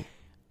 Reaction?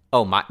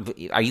 Oh,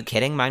 are you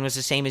kidding? Mine was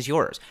the same as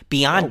yours.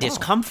 Beyond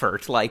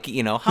discomfort, like,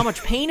 how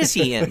much pain is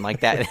he in? Like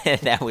that.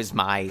 That was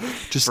my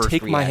just first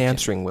take reaction. my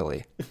hamstring,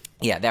 Willie.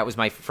 Yeah, that was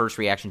my first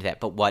reaction to that.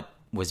 But what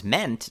was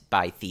meant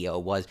by Theo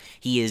was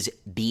he is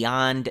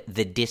beyond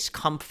the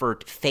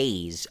discomfort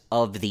phase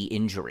of the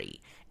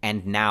injury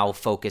and now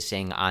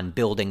focusing on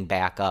building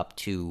back up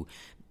to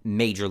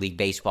Major League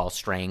Baseball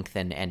strength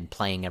and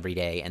playing every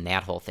day and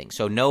that whole thing.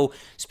 So no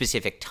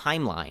specific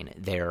timeline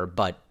there,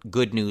 but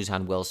good news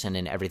on Wilson,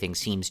 and everything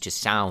seems to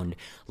sound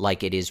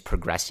like it is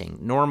progressing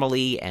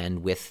normally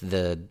and with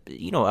the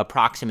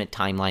approximate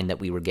timeline that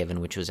we were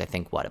given, which was, I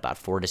think, about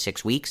 4 to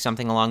 6 weeks,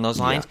 something along those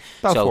lines.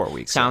 Yeah, about 4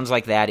 weeks. Sounds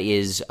like that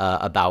is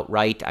about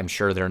right. I'm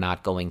sure they're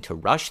not going to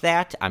rush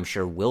that. I'm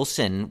sure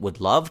Wilson would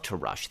love to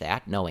rush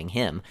that, knowing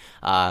him.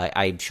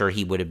 I'm sure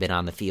he would have been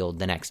on the field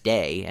the next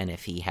day, and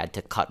if he had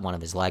to cut one of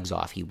his legs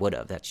off, he would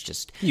have. That's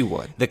just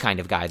the kind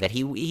of guy that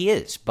he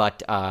is.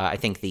 But I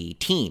think the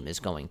team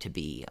is going to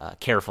be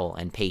careful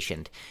and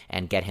patient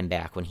and get him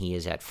back when he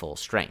is at full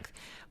strength.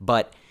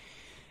 But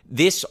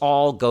this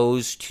all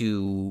goes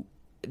to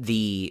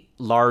the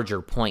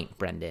larger point,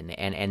 Brendan,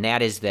 and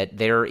that is that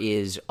there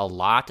is a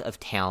lot of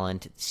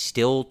talent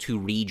still to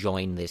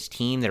rejoin this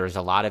team. There is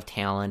a lot of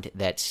talent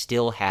that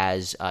still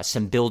has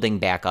some building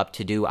back up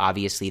to do.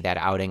 Obviously, that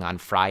outing on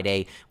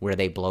Friday where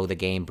they blow the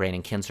game,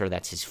 Brandon Kintzler,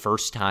 that's his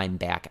first time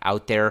back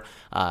out there.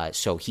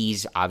 So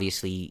he's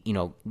obviously,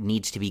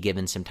 needs to be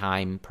given some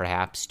time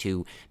perhaps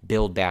to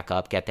build back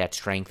up, get that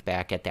strength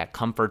back, get that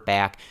comfort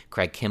back.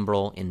 Craig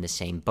Kimbrell in the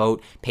same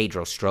boat.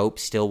 Pedro Strop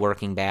still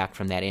working back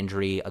from that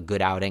injury, a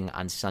good outing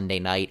on Sunday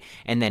night,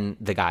 and then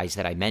the guys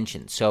that I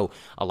mentioned. So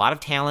a lot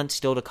of talent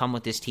still to come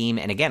with this team,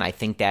 and again, I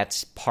think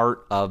that's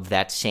part of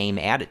that same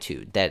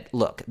attitude that,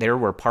 look, there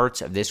were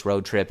parts of this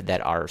road trip that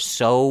are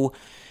so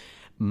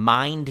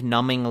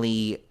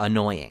mind-numbingly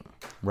annoying,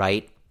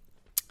 right?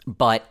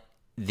 But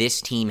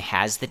this team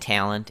has the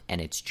talent, and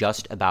it's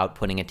just about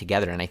putting it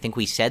together. And I think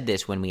we said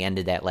this when we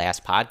ended that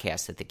last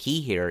podcast, that the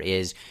key here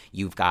is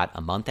you've got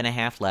a month and a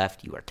half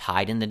left, you are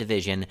tied in the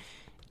division,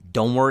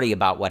 don't worry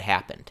about what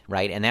happened,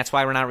 right? And that's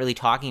why we're not really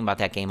talking about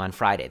that game on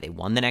Friday. They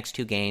won the next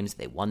two games.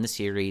 They won the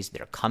series.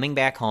 They're coming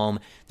back home.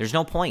 There's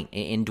no point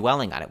in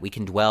dwelling on it. We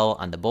can dwell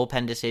on the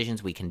bullpen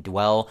decisions. We can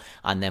dwell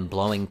on them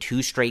blowing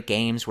 2 straight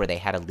games where they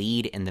had a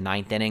lead in the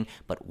 9th inning.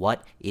 But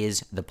what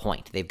is the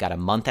point? They've got a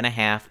month and a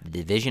half. The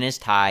division is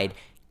tied.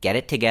 Get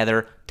it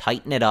together,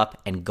 tighten it up,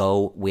 and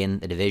go win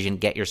the division.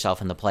 Get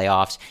yourself in the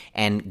playoffs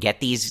and get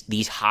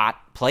these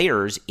hot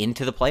players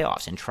into the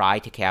playoffs and try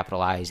to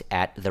capitalize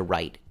at the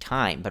right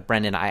time. But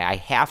Brendan, I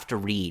have to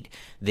read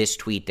this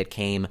tweet that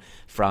came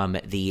from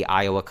the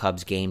Iowa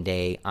Cubs game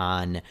day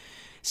on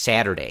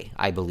Saturday,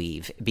 I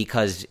believe,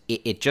 because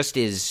it just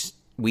is.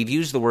 We've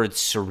used the word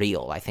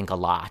surreal, I think, a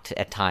lot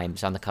at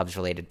times on the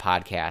Cubs-related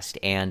podcast,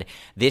 and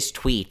this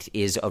tweet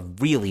is a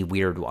really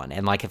weird one.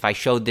 And if I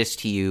showed this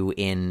to you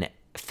in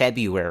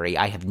February,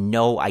 I have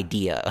no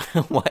idea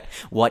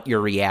what your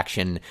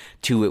reaction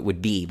to it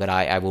would be, but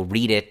I will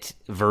read it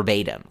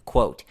verbatim.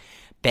 Quote,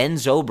 Ben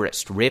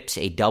Zobrist rips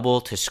a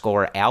double to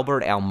score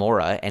Albert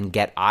Almora and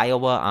get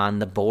Iowa on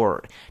the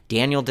board.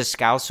 Daniel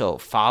Descalso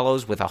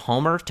follows with a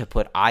homer to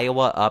put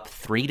Iowa up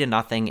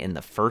 3-0 in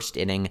the first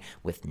inning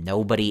with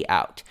nobody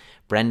out.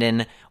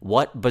 Brendan,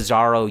 what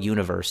bizarro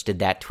universe did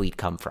that tweet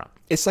come from?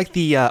 It's like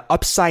the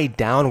upside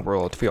down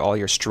world for all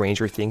your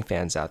Stranger Things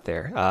fans out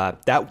there.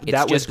 That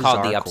was just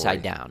called bizarre, the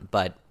upside down,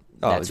 but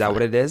is that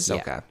what it is? Yeah.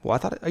 Okay. Well, I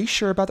thought, are you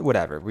sure about that?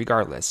 Whatever.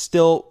 Regardless,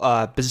 still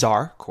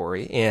bizarre,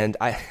 Corey. And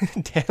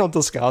Daniel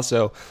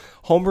Descalso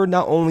homered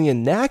not only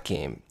in that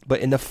game,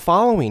 but in the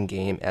following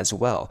game as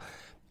well.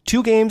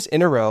 2 games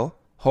in a row,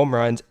 home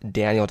runs,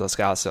 Daniel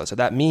Descalso. So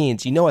that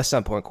means, at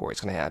some point, Corey,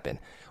 it's going to happen.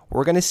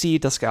 We're going to see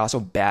Descalso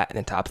bat in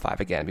the top 5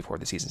 again before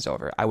the season's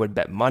over. I would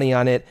bet money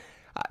on it.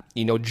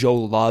 Joe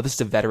loves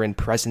the veteran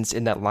presence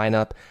in that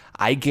lineup.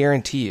 I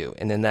guarantee you,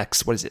 in the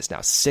next,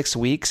 6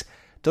 weeks,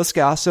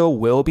 Descalso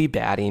will be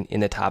batting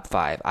in the top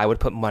 5. I would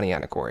put money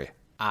on it, Corey.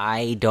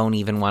 I don't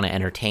even want to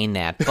entertain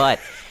that. But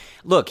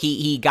look,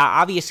 he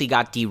obviously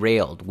got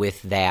derailed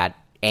with that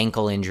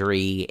ankle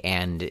injury,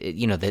 and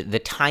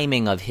the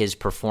timing of his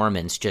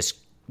performance just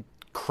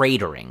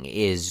cratering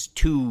is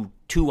too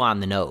on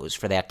the nose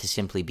for that to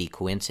simply be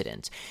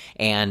coincidence.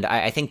 And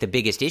I think the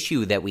biggest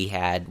issue that we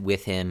had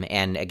with him,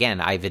 and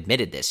again, I've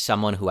admitted this,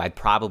 someone who I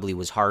probably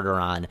was harder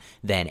on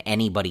than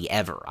anybody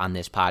ever on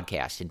this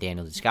podcast, and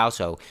Daniel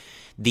Descalso,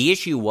 the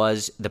issue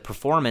was the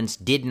performance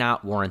did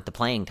not warrant the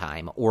playing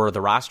time or the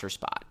roster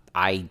spot.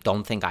 I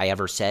don't think I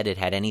ever said it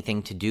had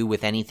anything to do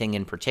with anything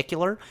in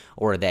particular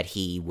or that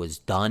he was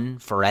done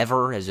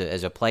forever as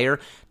a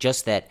player,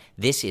 just that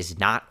this is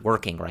not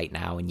working right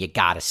now and you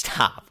got to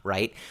stop,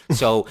 right?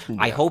 So yeah.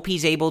 I hope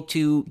he's able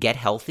to get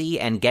healthy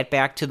and get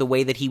back to the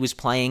way that he was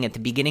playing at the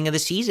beginning of the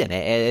season.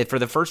 For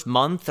the first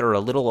month or a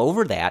little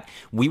over that,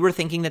 we were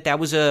thinking that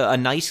was a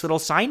nice little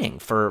signing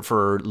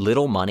for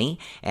little money,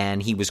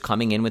 and he was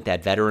coming in with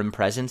that veteran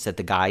presence that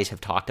the guys have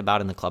talked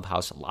about in the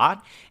clubhouse a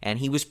lot, and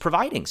he was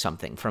providing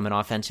something from an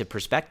offensive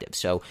perspective.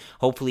 So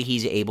hopefully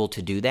he's able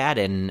to do that,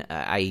 and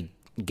I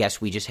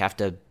guess we just have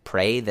to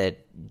pray that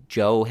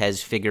Joe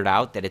has figured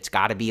out that it's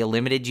got to be a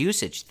limited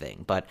usage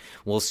thing, but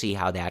we'll see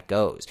how that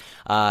goes.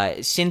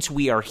 Since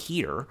we are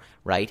here,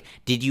 right,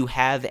 did you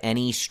have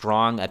any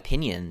strong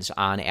opinions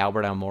on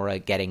Albert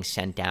Almora getting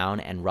sent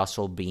down and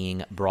Russell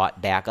being brought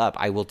back up?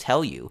 I will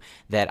tell you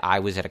that I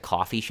was at a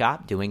coffee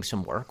shop doing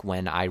some work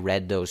when I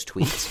read those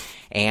tweets,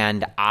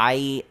 and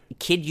I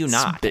kid you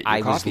not,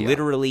 I was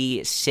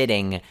literally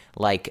sitting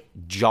like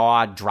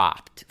jaw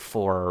dropped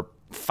for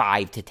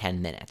 5 to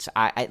 10 minutes.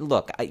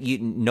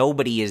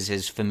 Nobody is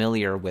as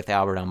familiar with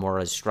Albert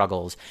Almora's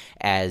struggles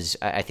as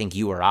I think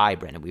you or I,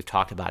 Brendan. We've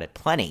talked about it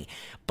plenty,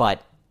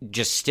 but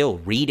just still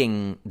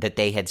reading that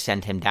they had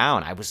sent him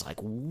down, I was like,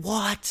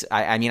 what?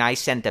 I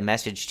sent a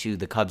message to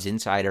the Cubs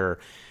Insider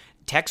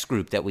text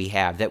group that we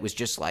have that was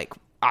just like,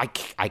 I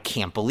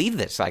can't believe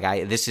this.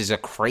 This is a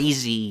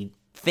crazy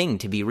thing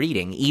to be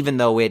reading, even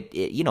though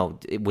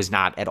it was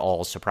not at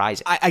all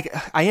surprising.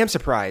 I am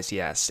surprised,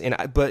 yes.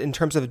 But in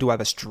terms of do I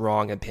have a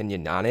strong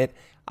opinion on it,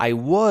 I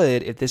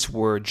would if this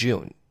were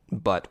June.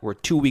 But we're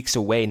 2 weeks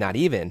away, not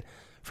even,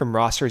 from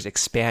rosters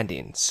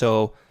expanding.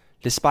 So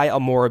despite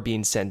Almora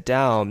being sent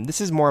down,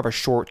 this is more of a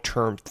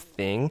short-term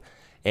thing.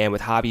 And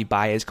with Javi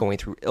Baez going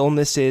through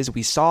illnesses,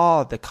 we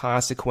saw the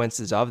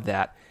consequences of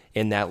that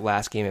in that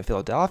last game in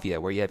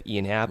Philadelphia, where you have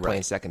Ian Happ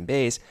playing second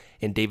base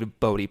and David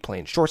Bote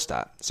playing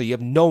shortstop. So you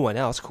have no one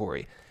else,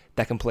 Corey,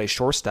 that can play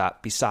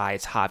shortstop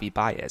besides Javi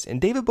Baez.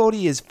 And David Bote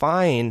is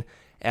fine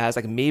as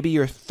like maybe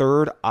your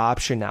third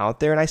option out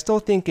there. And I still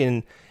think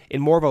in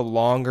more of a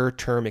longer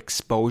term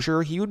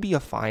exposure, he would be a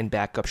fine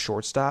backup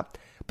shortstop.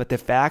 But the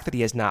fact that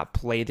he has not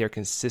played there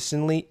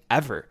consistently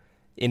ever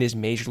in his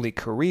major league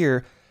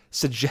career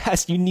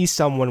suggests you need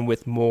someone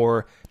with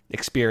more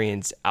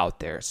experience out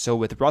there. So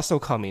with Russell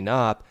coming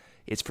up,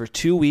 it's for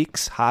 2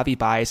 weeks. Javi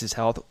Baez's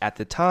health at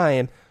the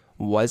time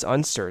was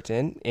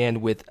uncertain.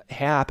 And with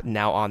Happ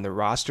now on the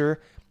roster,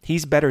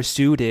 he's better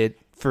suited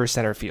for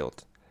center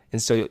field.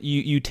 And so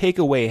you take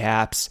away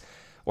Happ's,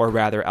 or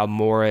rather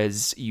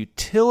Almora's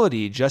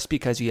utility just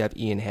because you have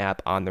Ian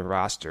Happ on the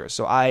roster.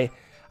 So I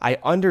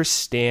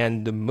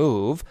understand the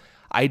move.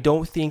 I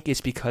don't think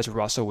it's because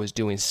Russell was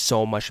doing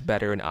so much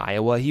better in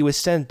Iowa. He was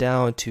sent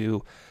down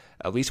to,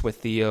 at least with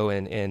Theo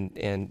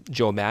and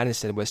Joe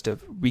Madison, was to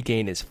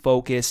regain his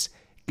focus,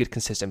 get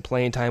consistent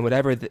playing time,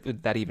 whatever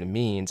that even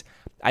means.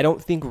 I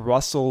don't think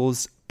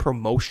Russell's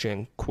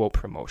promotion, quote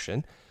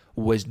promotion,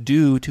 was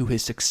due to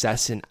his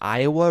success in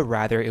Iowa.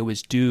 Rather, it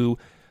was due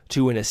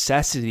to a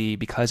necessity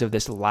because of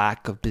this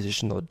lack of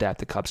positional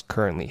depth the Cubs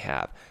currently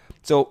have.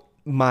 So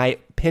my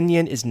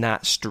opinion is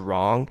not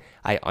strong.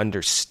 I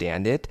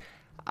understand it.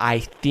 I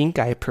think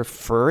I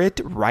prefer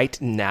it right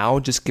now,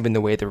 just given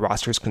the way the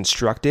roster is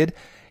constructed.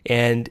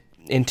 And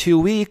in 2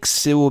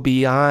 weeks, it will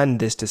be on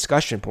this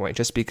discussion point,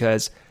 just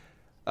because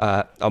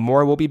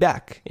Almora will be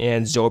back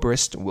and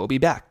Zobrist will be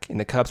back. And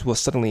the Cubs will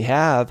suddenly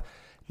have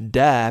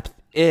depth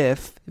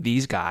if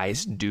these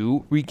guys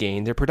do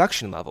regain their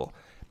production level.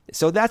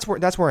 So that's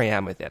where I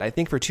am with it. I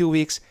think for 2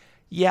 weeks,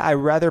 yeah, I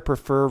rather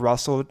prefer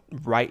Russell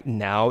right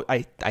now.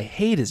 I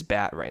hate his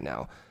bat right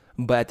now.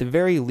 But at the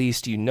very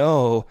least,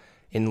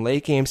 in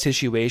late game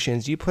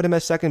situations, you put him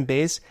at second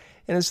base,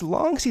 and as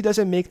long as he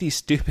doesn't make these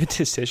stupid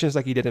decisions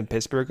like he did in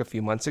Pittsburgh a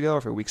few months ago or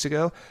a few weeks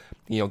ago,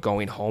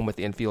 going home with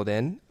the infield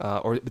in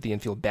or with the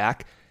infield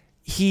back,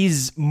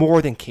 he's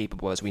more than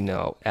capable, as we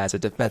know, as a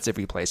defensive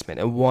replacement,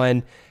 and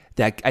one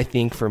that I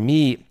think for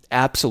me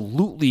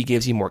absolutely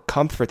gives you more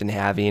comfort than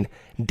having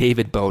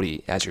David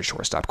Bote as your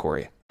shortstop,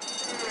 Corey.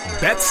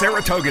 Bet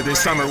Saratoga this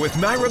summer with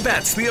Myra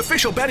Bets, the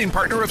official betting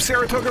partner of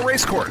Saratoga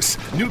Racecourse.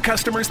 New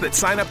customers that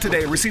sign up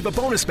today receive a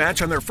bonus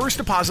match on their first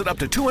deposit up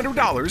to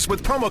 $200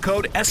 with promo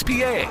code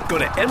SPA. Go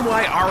to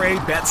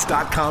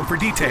nyrabets.com for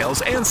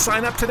details and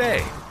sign up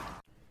today.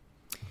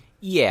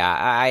 Yeah,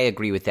 I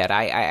agree with that.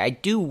 I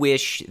do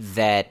wish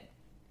that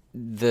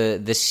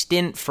the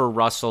stint for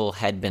Russell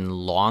had been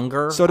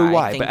longer. So do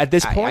I. But at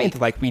this point,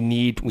 we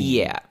need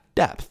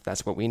depth.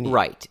 That's what we need.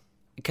 Right.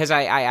 Because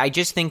I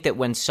just think that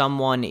when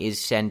someone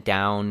is sent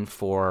down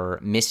for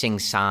missing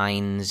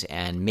signs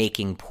and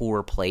making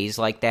poor plays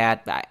like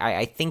that,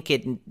 I think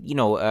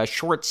a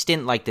short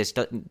stint like this,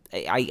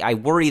 I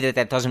worry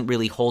that doesn't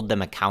really hold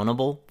them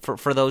accountable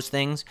for those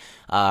things,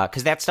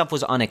 because that stuff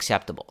was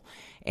unacceptable.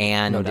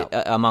 And no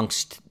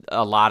amongst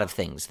a lot of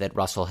things that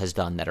Russell has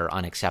done that are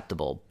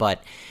unacceptable.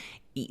 But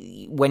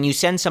when you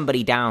send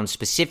somebody down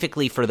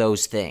specifically for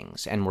those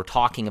things, and we're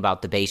talking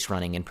about the base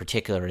running in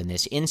particular in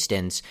this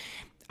instance,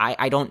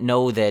 I don't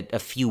know that a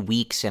few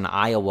weeks in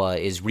Iowa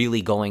is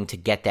really going to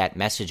get that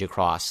message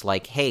across.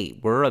 Like, hey,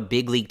 we're a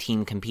big league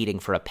team competing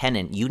for a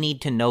pennant. You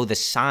need to know the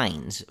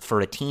signs for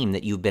a team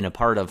that you've been a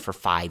part of for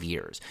 5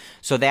 years.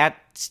 So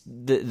that's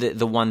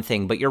the one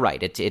thing. But you're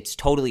right. It's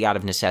totally out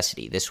of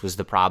necessity. This was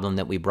the problem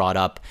that we brought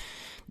up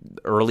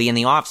early in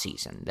the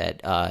offseason, that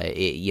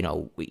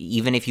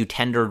even if you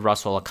tendered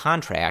Russell a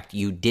contract,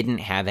 you didn't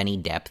have any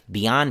depth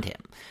beyond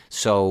him.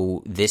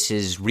 So this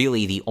is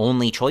really the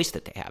only choice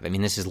that they have. I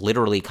mean, this is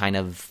literally kind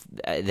of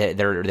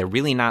they're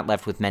really not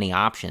left with many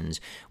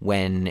options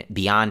when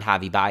beyond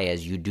Javi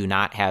Baez, you do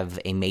not have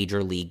a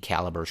major league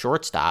caliber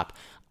shortstop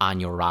on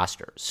your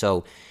roster.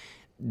 So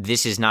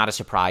this is not a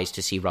surprise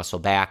to see Russell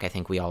back. I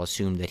think we all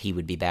assumed that he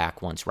would be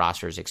back once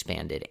rosters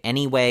expanded.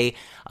 Anyway,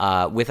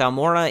 with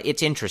Almora,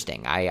 it's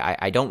interesting.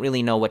 I don't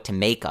really know what to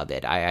make of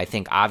it. I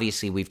think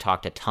obviously we've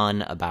talked a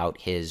ton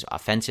about his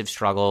offensive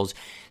struggles,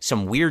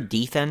 some weird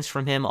defense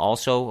from him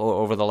also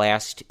over the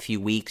last few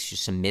weeks,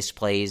 just some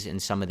misplays in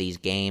some of these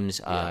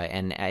games.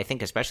 And I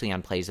think especially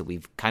on plays that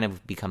we've kind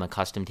of become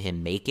accustomed to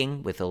him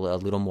making with a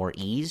little more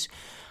ease.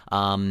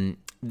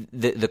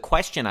 The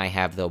question I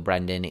have, though,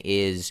 Brendan,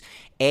 is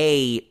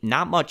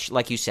not much,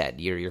 like you said,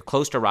 you're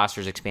close to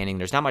rosters expanding.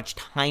 There's not much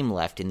time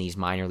left in these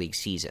minor league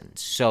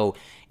seasons. So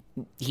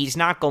he's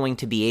not going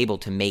to be able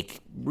to make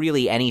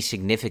really any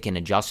significant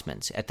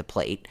adjustments at the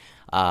plate.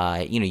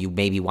 You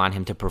maybe want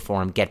him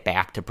to get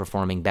back to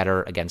performing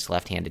better against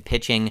left-handed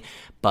pitching,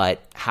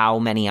 but how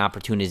many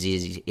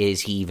opportunities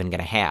is he even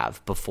going to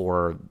have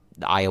before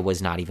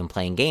Iowa's not even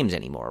playing games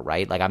anymore,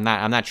 right? Like I'm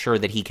not sure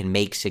that he can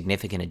make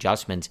significant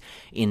adjustments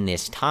in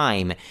this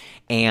time.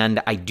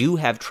 And I do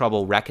have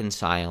trouble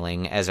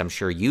reconciling, as I'm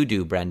sure you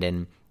do,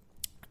 Brendan,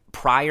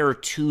 prior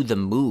to the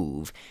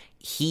move,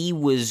 he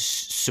was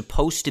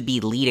supposed to be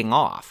leading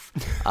off,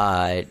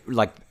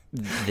 like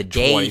the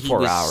day he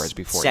was hours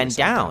before sent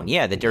down.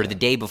 Yeah, the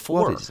day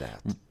before. What is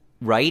that?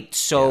 Right?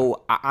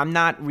 So I'm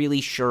not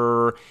really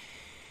sure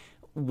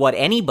what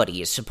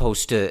anybody is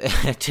supposed to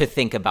to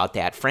think about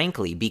that,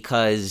 frankly,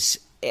 because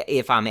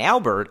if I'm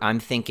Albert, I'm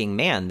thinking,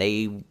 man,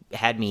 they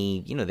had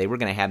me, they were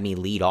going to have me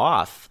lead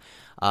off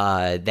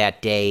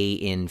that day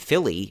in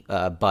Philly,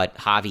 but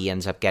Javi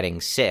ends up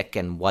getting sick,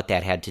 and what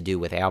that had to do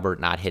with Albert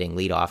not hitting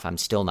leadoff, I'm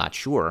still not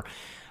sure.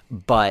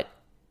 But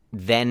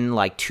then,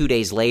 like 2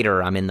 days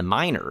later, I'm in the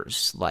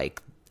minors.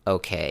 Like,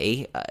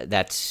 okay,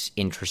 that's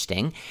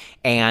interesting.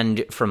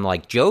 And from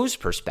like Joe's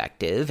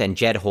perspective, and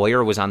Jed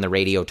Hoyer was on the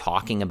radio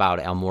talking about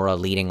Almora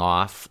leading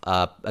off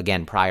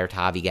again prior to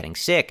Javi getting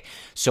sick.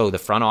 So the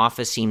front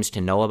office seems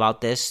to know about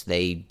this.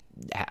 They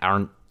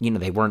aren't.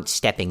 They weren't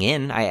stepping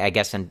in, I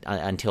guess,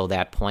 until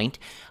that point.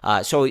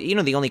 So,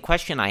 the only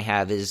question I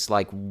have is,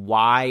 like,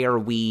 why are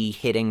we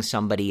hitting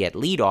somebody at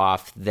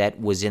leadoff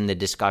that was in the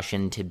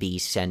discussion to be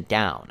sent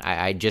down?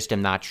 I just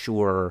am not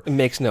sure. It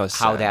makes no how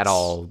sense. That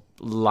all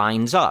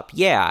lines up.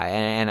 Yeah,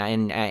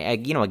 and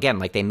again,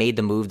 like they made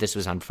the move. This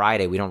was on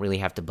Friday. We don't really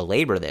have to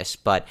belabor this,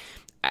 but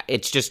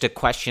it's just a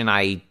question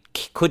I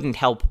couldn't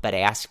help but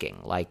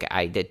asking. Like,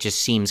 it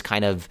just seems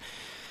kind of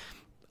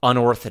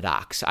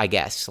unorthodox, I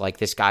guess. Like,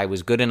 this guy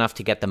was good enough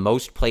to get the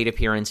most plate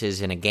appearances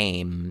in a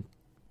game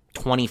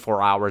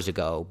 24 hours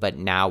ago, but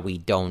now we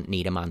don't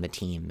need him on the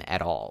team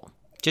at all.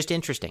 Just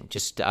interesting.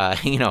 Just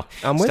stuff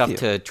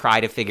to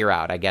try to figure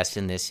out, I guess,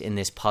 in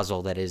this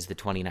puzzle that is the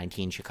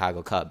 2019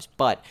 Chicago Cubs.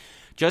 But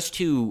just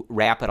to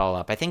wrap it all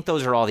up, I think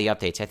those are all the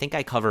updates. I think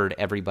I covered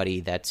everybody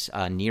that's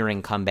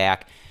nearing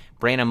comeback.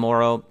 Brandon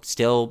Morrow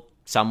still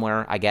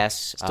somewhere, I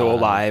guess. Still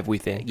alive, we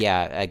think.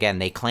 Yeah, again,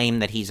 they claim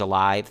that he's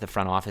alive. The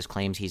front office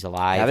claims he's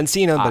alive. I haven't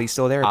seen him, but he's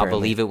still there, I'll apparently.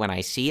 believe it when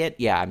I see it.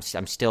 Yeah,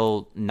 I'm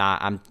still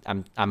not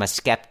I'm a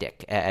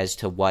skeptic as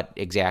to what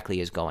exactly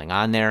is going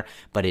on there,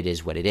 but it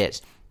is what it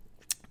is.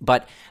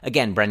 But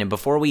again, Brendan,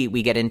 before we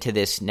get into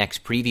this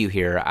next preview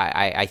here,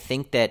 I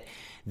think that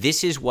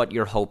this is what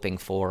you're hoping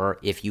for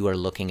if you are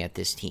looking at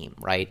this team,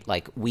 right?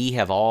 Like we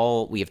have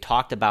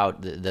talked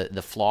about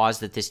the flaws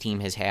that this team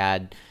has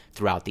had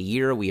throughout the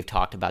year. We have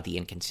talked about the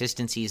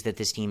inconsistencies that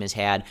this team has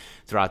had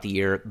throughout the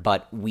year,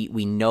 but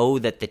we know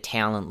that the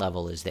talent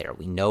level is there.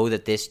 We know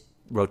that this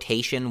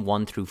rotation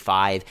 1 through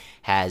 5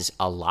 has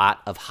a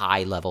lot of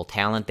high-level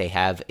talent. They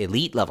have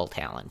elite-level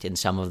talent in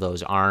some of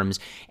those arms,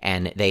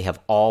 and they have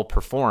all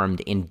performed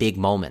in big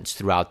moments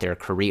throughout their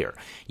career.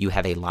 You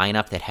have a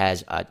lineup that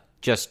has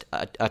just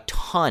a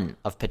ton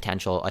of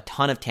potential, a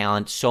ton of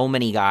talent, so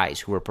many guys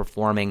who are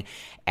performing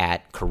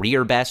at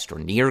career best or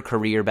near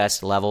career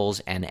best levels,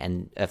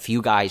 and a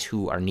few guys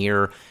who are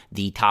near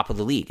the top of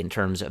the league in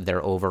terms of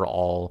their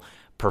overall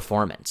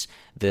performance.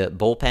 The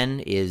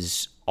bullpen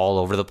is all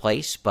over the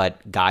place,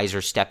 but guys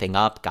are stepping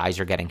up, guys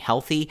are getting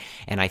healthy,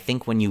 and I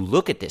think when you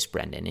look at this,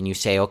 Brendan, and you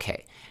say,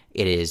 okay,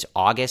 it is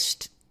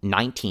August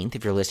 19th,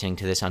 if you're listening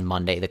to this on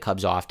Monday, the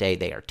Cubs off day,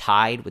 they are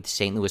tied with the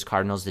St. Louis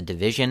Cardinals, the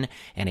division,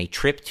 and a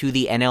trip to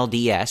the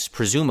NLDS,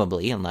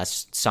 presumably,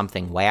 unless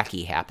something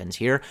wacky happens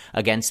here,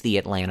 against the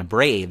Atlanta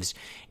Braves,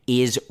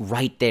 is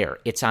right there.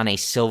 It's on a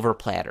silver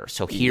platter.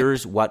 So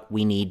here's what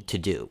we need to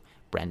do,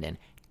 Brendan.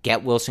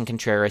 Get Wilson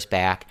Contreras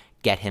back,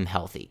 get him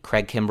healthy.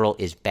 Craig Kimbrell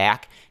is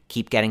back.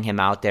 Keep getting him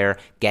out there.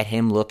 Get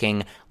him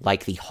looking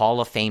like the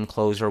Hall of Fame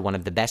closer, one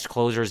of the best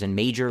closers in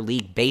Major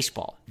League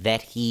Baseball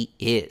that he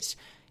is.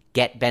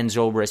 Get Ben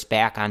Zobrist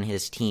back on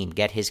his team.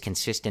 Get his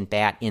consistent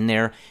bat in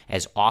there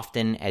as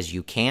often as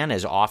you can,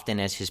 as often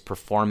as his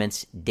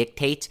performance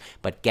dictates,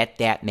 but get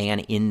that man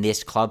in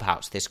this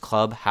clubhouse. This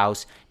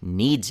clubhouse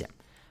needs him,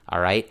 all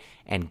right?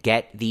 And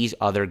get these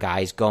other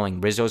guys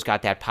going. Rizzo's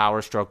got that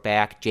power stroke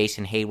back.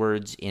 Jason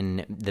Hayward's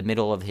in the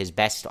middle of his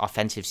best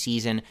offensive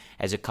season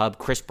as a Cub.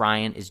 Chris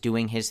Bryant is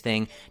doing his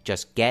thing.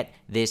 Just get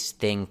this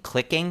thing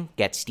clicking.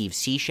 Get Steve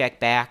Cishek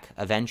back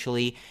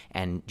eventually,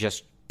 and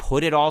just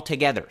put it all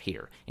together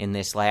here in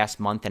this last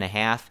month and a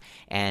half,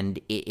 and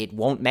it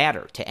won't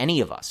matter to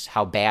any of us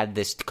how bad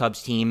this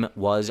Cubs team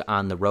was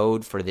on the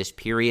road for this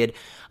period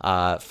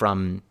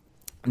from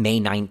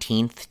May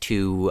 19th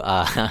to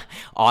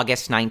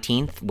August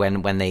 19th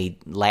when they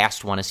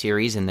last won a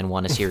series and then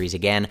won a series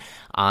again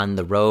on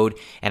the road.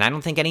 And I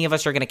don't think any of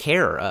us are going to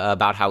care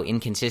about how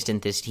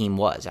inconsistent this team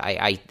was.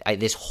 I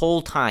this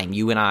whole time,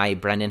 you and I,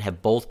 Brendan,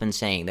 have both been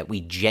saying that we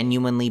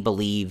genuinely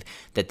believe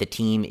that the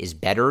team is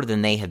better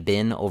than they have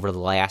been over the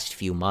last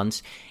few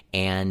months,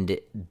 and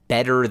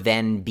better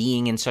than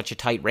being in such a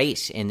tight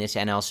race in this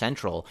NL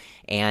Central.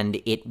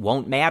 And it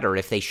won't matter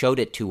if they showed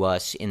it to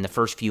us in the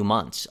first few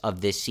months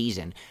of this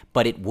season,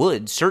 but it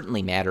would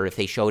certainly matter if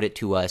they showed it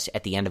to us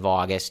at the end of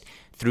August,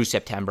 through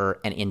September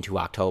and into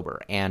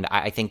October. And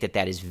I think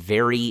that is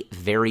very,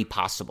 very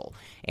possible.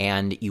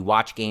 And you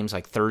watch games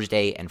like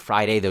Thursday and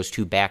Friday, those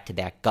two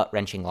back-to-back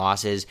gut-wrenching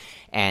losses,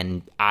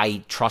 and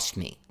trust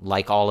me,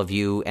 like all of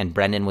you, and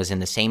Brendan was in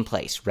the same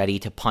place, ready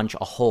to punch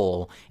a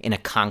hole in a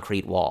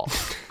concrete wall.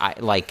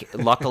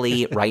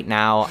 Luckily, right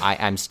now,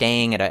 I'm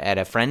staying at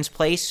a friend's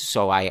place,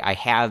 so I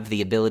have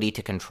the ability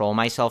to control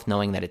myself,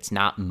 knowing that it's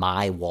not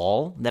my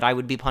wall that I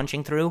would be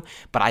punching through,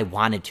 but I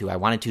wanted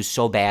to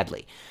so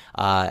badly.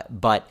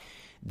 But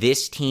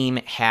this team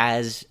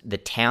has the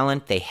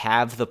talent, they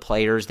have the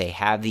players, they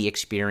have the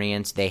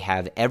experience, they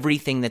have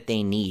everything that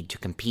they need to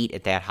compete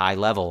at that high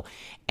level.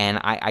 And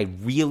I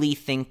really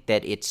think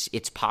that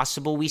it's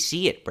possible we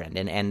see it,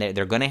 Brendan, and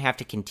they're going to have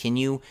to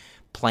continue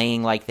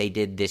playing like they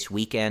did this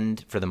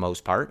weekend for the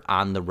most part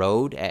on the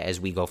road as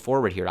we go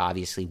forward here.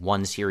 Obviously,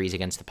 one series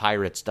against the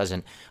Pirates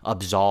doesn't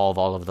absolve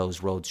all of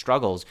those road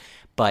struggles,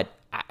 but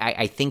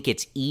I think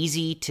it's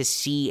easy to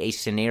see a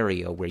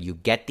scenario where you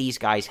get these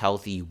guys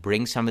healthy, you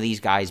bring some of these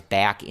guys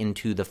back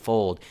into the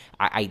fold.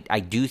 I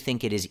do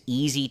think it is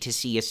easy to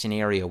see a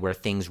scenario where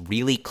things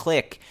really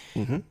click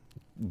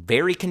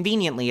very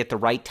conveniently at the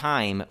right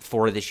time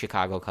for the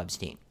Chicago Cubs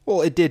team.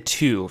 Well, it did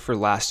too for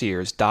last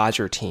year's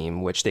Dodger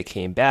team, which they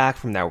came back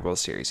from that World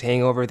Series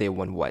hangover. They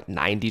won,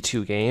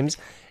 92 games?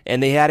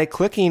 And they had it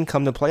clicking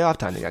come to playoff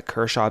time. They got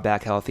Kershaw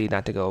back healthy,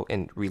 not to go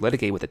and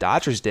relitigate what the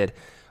Dodgers did.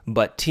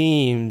 But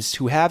teams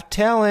who have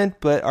talent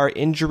but are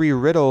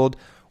injury-riddled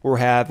or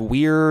have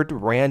weird,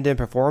 random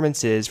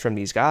performances from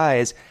these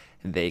guys,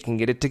 they can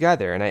get it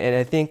together. And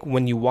I think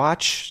when you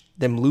watch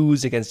them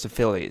lose against the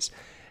Phillies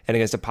and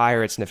against the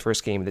Pirates in the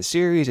first game of the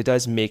series, it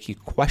does make you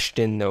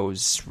question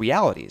those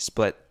realities.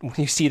 But when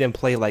you see them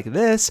play like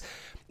this,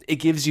 it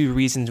gives you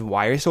reasons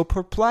why you're so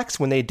perplexed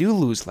when they do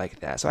lose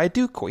like that. So I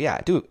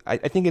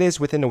think it is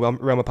within the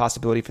realm of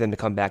possibility for them to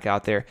come back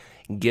out there,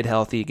 get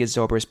healthy, get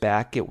Zobrist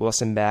back, get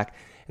Wilson back,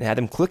 and have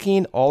them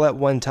clicking all at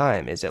one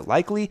time. Is it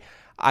likely?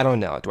 I don't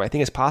know. Do I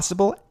think it's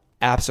possible?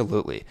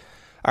 Absolutely.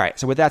 All right,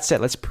 so with that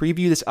said, let's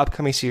preview this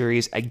upcoming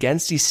series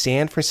against the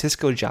San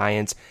Francisco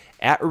Giants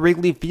at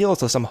Wrigley Field.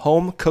 So some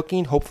home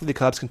cooking. Hopefully the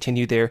Cubs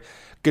continue their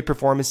good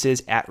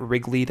performances at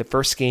Wrigley. The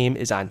first game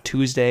is on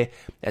Tuesday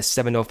at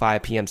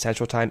 7:05 p.m.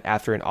 Central Time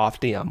after an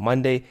off day on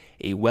Monday,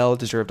 a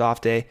well-deserved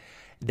off day.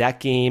 That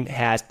game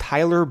has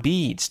Tyler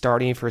Beede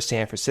starting for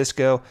San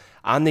Francisco.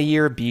 On the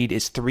year, Beede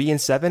is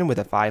 3-7 with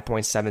a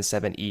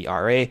 5.77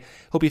 ERA.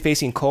 He'll be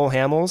facing Cole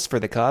Hamels for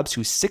the Cubs,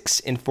 who's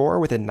 6-4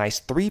 with a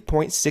nice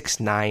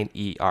 3.69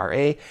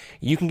 ERA.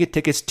 You can get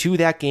tickets to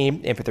that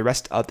game and for the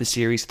rest of the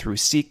series through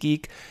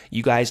SeatGeek.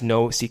 You guys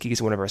know SeatGeek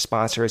is one of our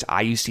sponsors.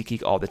 I use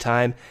SeatGeek all the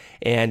time.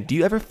 And do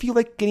you ever feel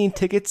like getting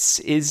tickets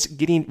is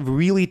getting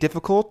really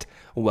difficult?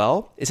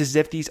 Well, it's as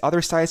if these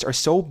other sites are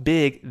so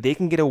big, they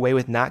can get away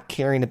with not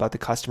caring about the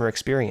customer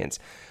experience.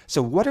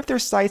 So what if their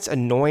site's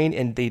annoying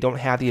and they don't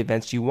have the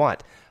events you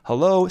want?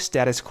 Hello,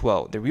 status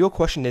quo. The real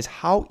question is,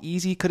 how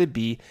easy could it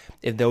be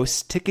if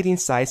those ticketing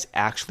sites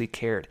actually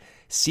cared?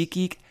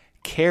 SeatGeek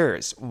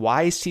cares.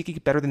 Why is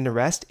SeatGeek better than the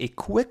rest? A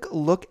quick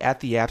look at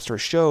the App Store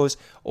shows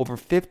over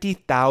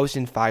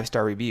 50,000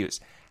 five-star reviews.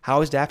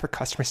 How is that for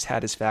customer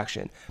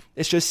satisfaction?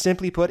 It's just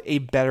simply put a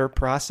better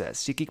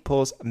process. SeatGeek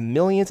pulls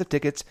millions of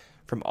tickets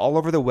from all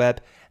over the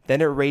web,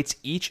 then it rates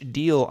each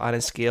deal on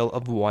a scale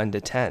of 1 to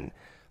 10.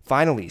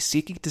 Finally,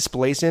 SeatGeek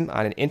displays them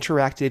on an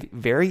interactive,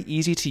 very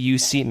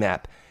easy-to-use seat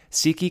map.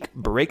 SeatGeek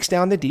breaks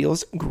down the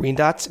deals. Green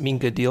dots mean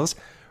good deals.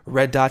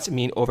 Red dots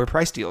mean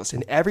overpriced deals.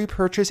 And every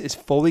purchase is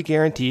fully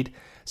guaranteed,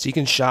 so you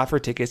can shop for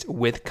tickets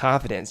with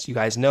confidence. You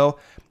guys know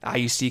I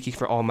use SeatGeek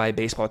for all my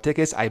baseball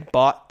tickets. I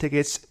bought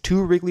tickets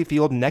to Wrigley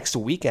Field next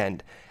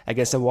weekend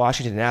against the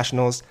Washington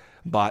Nationals.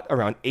 Bought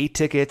around 8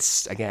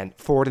 tickets. Again,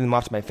 forwarded them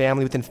off to my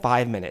family within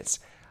 5 minutes.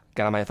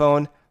 Got on my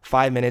phone,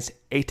 5 minutes,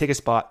 8 tickets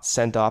bought,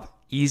 sent off.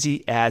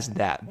 Easy as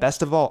that.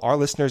 Best of all, our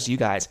listeners, you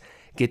guys,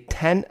 get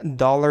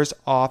 $10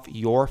 off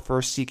your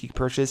first SeatGeek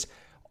purchase.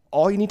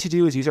 All you need to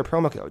do is use our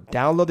promo code.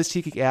 Download the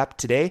SeatGeek app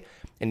today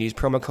and use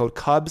promo code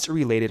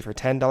CUBSRELATED for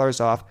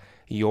 $10 off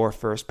your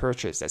first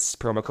purchase. That's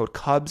promo code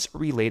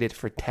CUBSRELATED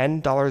for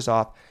 $10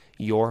 off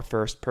your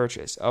first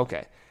purchase.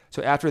 Okay,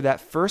 so after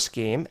that first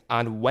game,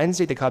 on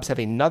Wednesday, the Cubs have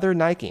another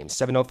night game,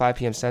 7:05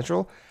 p.m.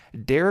 Central.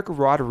 Derek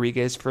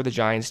Rodriguez for the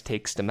Giants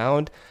takes the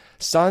mound.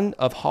 Son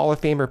of Hall of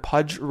Famer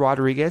Pudge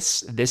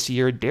Rodriguez, this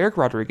year, Derek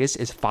Rodriguez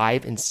is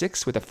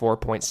 5-6 with a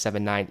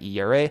 4.79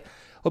 ERA.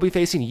 He'll be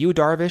facing Yu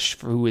Darvish,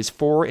 who is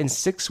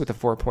 4-6 with a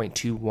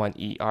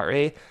 4.21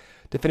 ERA.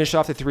 To finish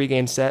off the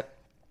 3-game set,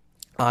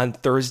 on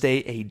Thursday,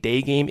 a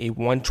day game, a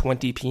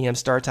 1:20 p.m.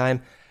 start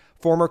time.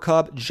 Former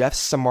Cub Jeff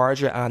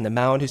Samardzija on the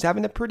mound, who's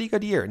having a pretty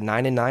good year,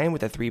 9-9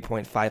 with a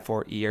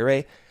 3.54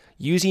 ERA.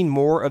 Using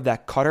more of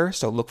that cutter,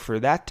 so look for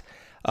that.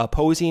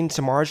 Opposing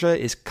Samardzija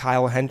is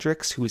Kyle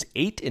Hendricks, who is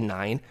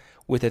 8-9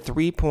 with a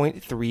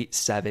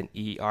 3.37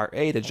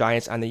 ERA. The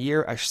Giants on the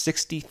year are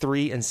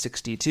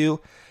 63-62.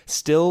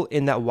 Still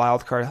in that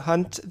wild card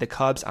hunt, the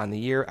Cubs on the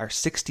year are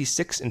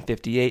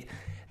 66-58.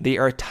 They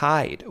are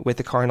tied with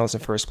the Cardinals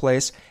in first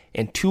place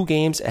and 2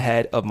 games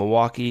ahead of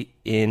Milwaukee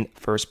in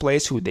first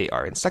place, who they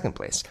are in second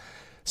place.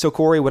 So,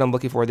 Corey, what I'm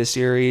looking for this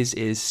series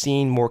is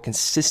seeing more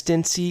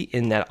consistency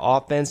in that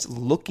offense,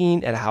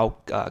 looking at how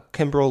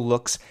Kimbrel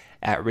looks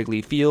at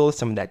Wrigley Field.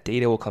 Some of that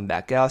data will come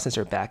back out since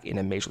they're back in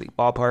a Major League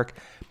ballpark.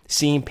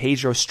 Seeing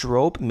Pedro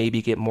Strop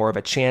maybe get more of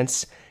a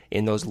chance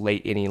in those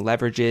late inning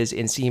leverages,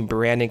 and seeing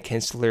Brandon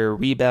Kintzler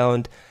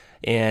rebound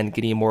and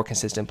getting more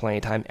consistent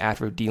playing time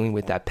after dealing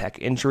with that pec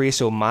injury.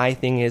 So my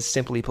thing is,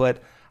 simply put,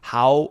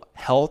 how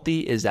healthy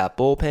is that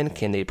bullpen?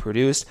 Can they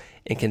produce?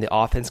 And can the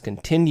offense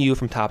continue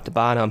from top to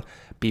bottom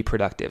be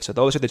productive? So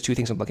those are the 2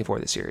 things I'm looking for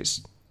this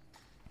series.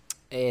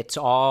 It's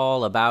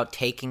all about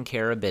taking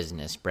care of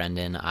business,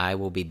 Brendan. I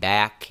will be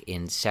back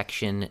in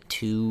section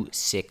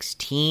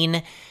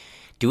 216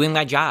 doing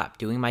my job,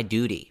 doing my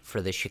duty for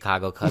the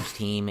Chicago Cubs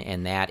team,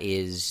 and that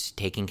is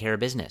taking care of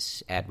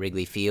business at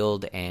Wrigley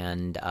Field.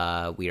 And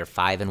we are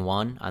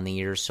 5-1 on the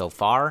year so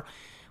far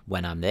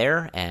when I'm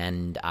there,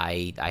 and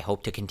I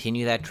hope to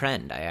continue that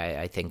trend.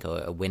 I think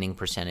a winning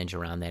percentage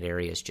around that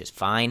area is just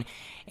fine,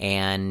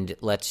 and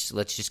let's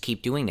just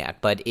keep doing that.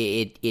 But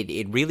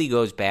it really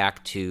goes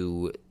back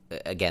to,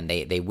 again,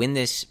 they win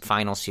this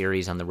final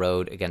series on the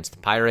road against the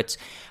Pirates,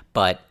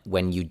 but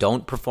when you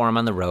don't perform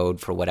on the road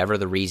for whatever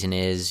the reason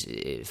is,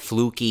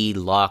 fluky,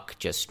 luck,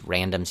 just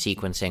random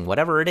sequencing,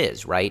 whatever it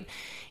is, right?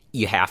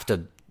 You have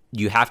to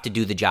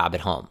do the job at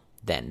home.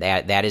 Then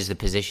that is the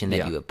position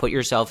that you have put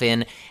yourself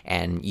in,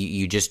 and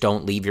you just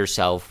don't leave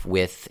yourself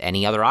with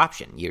any other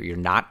option. You're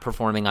not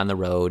performing on the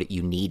road.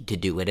 You need to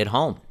do it at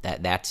home.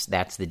 That's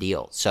the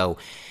deal. So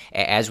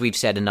as we've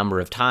said a number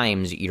of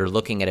times, you're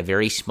looking at a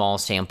very small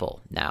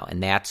sample now,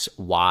 and that's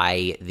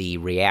why the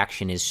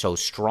reaction is so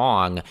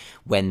strong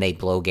when they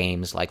blow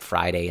games like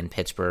Friday in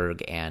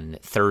Pittsburgh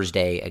and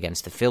Thursday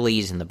against the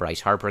Phillies in the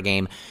Bryce Harper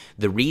game.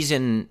 The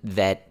reason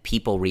that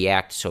people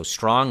react so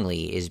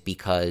strongly is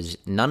because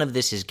none of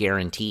this is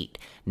guaranteed.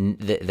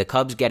 The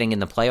Cubs getting in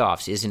the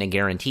playoffs isn't a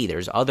guarantee.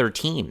 There's other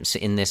teams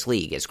in this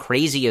league, as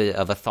crazy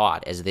of a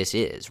thought as this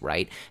is,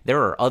 right?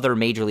 There are other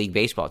Major League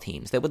Baseball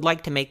teams that would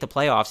like to make the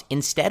playoffs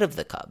instead of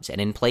the Cubs and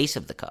in place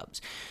of the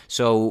Cubs.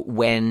 So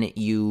when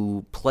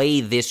you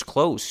play this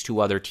close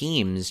to other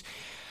teams,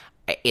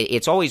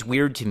 it's always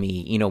weird to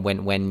me,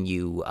 when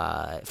you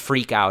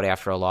freak out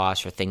after a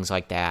loss or things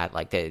like that.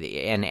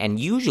 And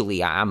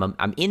usually I'm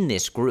in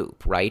this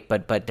group, right?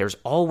 But there's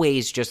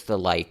always just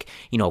the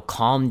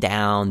calm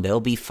down, they'll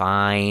be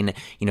fine.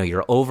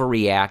 You're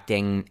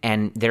overreacting,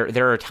 and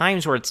there are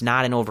times where it's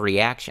not an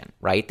overreaction,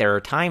 right? There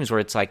are times where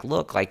it's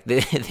look,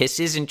 this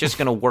isn't just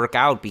going to work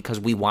out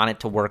because we want it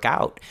to work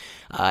out.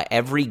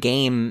 Every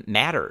game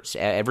matters.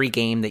 Every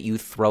game that you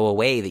throw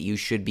away that you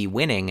should be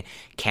winning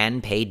can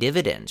pay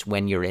dividends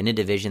when you're in a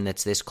division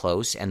that's this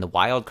close and the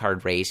wild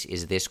card race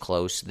is this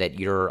close that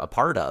you're a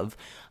part of.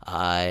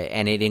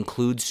 And it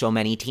includes so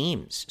many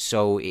teams.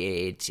 So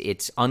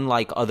it's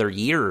unlike other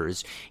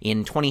years.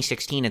 In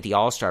 2016 at the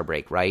All-Star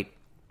break, right?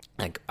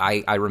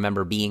 I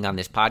remember being on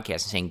this podcast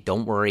and saying,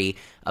 don't worry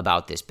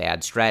about this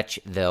bad stretch.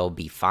 They'll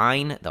be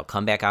fine. They'll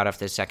come back out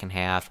after the second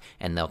half,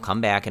 and they'll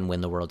come back and win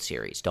the World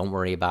Series. Don't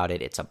worry about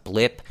it. It's a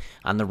blip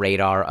on the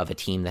radar of a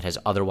team that has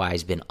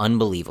otherwise been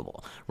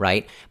unbelievable,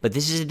 right? But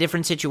this is a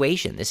different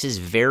situation. This is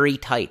very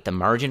tight. The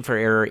margin for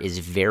error is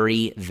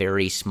very,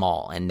 very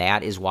small, and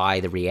that is why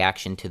the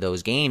reaction to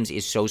those games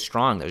is so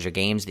strong. Those are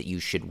games that you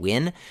should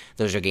win.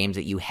 Those are games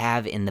that you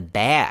have in the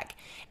bag.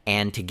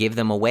 And to give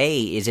them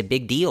away is a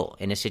big deal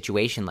in a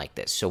situation like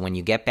this. So when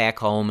you get back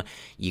home,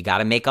 you got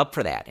to make up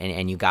for that.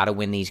 And you got to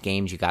win these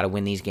games. You got to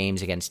win these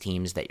games against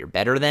teams that you're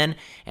better than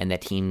and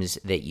that teams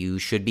that you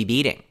should be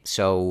beating.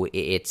 So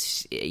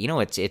it's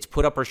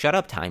put up or shut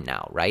up time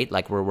now, right?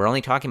 We're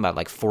only talking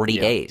about 40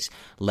 days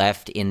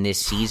left in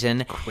this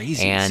season.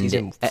 Crazy. And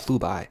season flew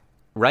by.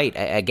 Right.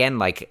 Again,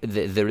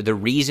 the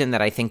reason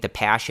that I think the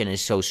passion is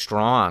so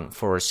strong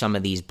for some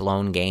of these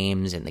blown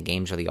games and the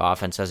games where the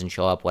offense doesn't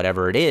show up,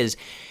 whatever it is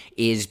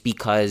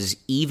because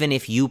even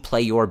if you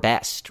play your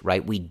best,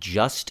 right, we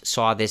just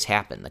saw this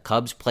happen. The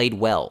Cubs played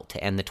well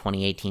to end the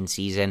 2018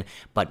 season,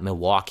 but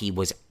Milwaukee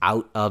was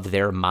out of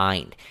their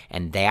mind.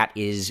 And that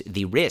is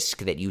the risk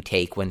that you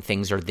take when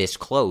things are this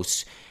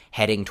close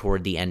heading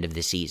toward the end of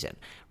the season,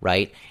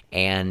 right?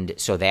 And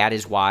so that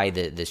is why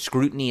the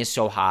scrutiny is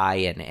so high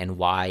and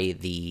why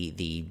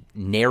the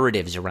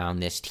narratives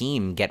around this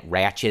team get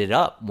ratcheted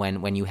up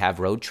when you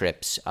have road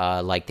trips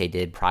like they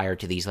did prior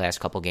to these last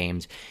couple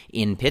games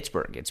in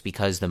Pittsburgh. It's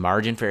because the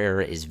margin for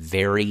error is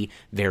very,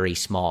 very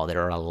small.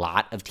 There are a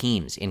lot of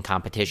teams in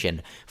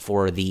competition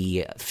for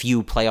the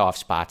few playoff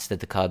spots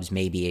that the Cubs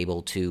may be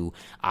able to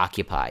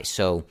occupy.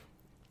 So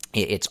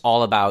it's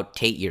all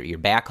about you're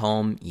back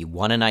home. You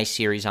won a nice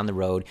series on the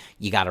road.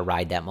 You got to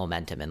ride that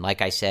momentum. And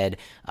like I said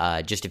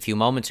just a few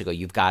moments ago,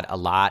 you've got a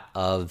lot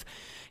of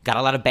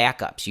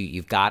backups.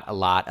 You've got a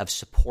lot of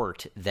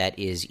support that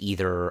is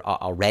either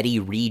already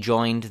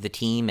rejoined the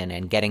team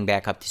and getting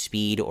back up to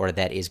speed, or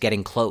that is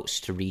getting close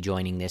to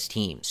rejoining this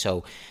team.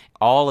 So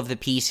all of the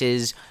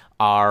pieces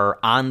are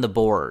on the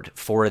board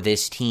for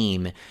this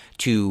team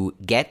to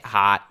get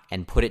hot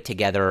and put it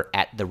together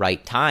at the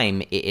right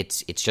time.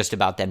 It's just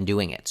about them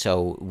doing it.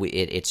 So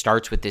it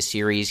starts with this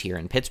series here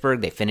in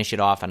Pittsburgh. They finish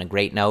it off on a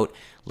great note.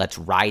 Let's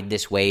ride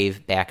this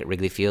wave back at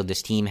Wrigley Field.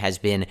 This team has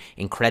been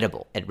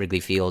incredible at Wrigley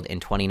Field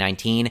in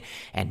 2019,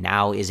 and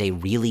now is a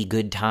really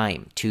good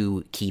time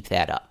to keep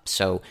that up.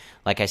 So,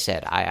 like I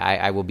said,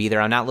 I will be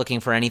there. I'm not looking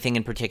for anything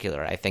in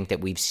particular. I think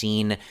that we've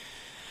seen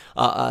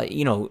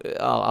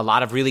a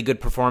lot of really good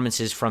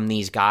performances from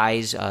these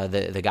guys,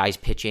 the guys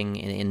pitching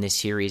in this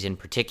series in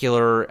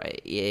particular.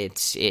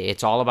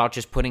 It's all about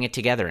just putting it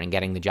together and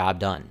getting the job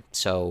done.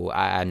 So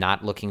I'm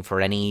not looking for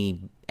any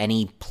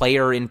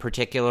player in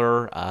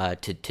particular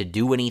to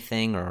do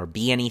anything or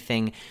be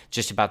anything.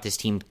 Just about this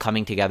team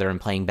coming together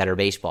and playing better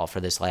baseball for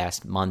this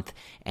last month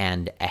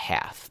and a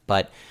half.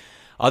 But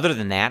other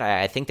than that,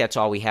 I think that's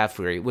all we have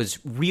for you. It was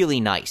really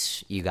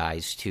nice, you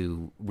guys,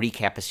 to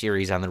recap a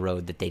series on the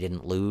road that they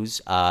didn't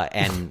lose.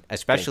 And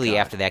especially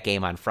after that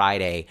game on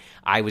Friday,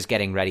 I was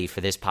getting ready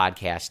for this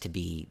podcast to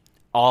be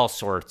all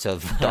sorts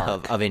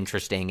of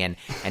interesting and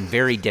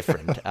very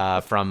different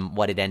from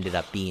what it ended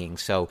up being.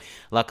 So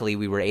luckily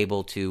we were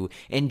able to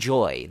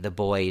enjoy the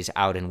boys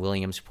out in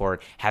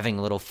Williamsport, having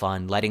a little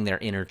fun, letting their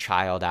inner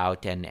child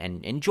out and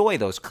enjoy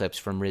those clips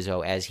from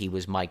Rizzo as he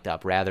was mic'd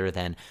up rather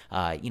than,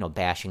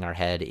 bashing our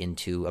head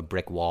into a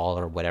brick wall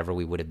or whatever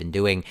we would have been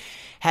doing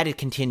had it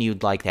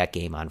continued like that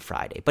game on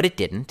Friday. But it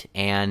didn't,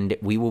 and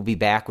we will be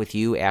back with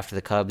you after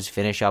the Cubs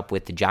finish up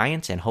with the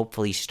Giants and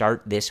hopefully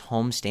start this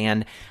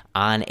homestand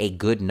on a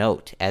good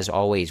note. As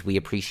always, we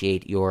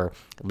appreciate your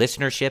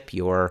listenership,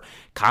 your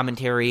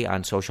commentary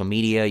on social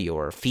media,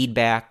 your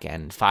feedback,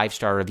 and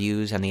 5-star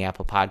reviews on the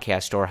Apple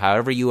Podcast Store.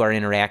 However you are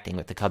interacting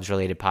with the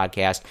Cubs-related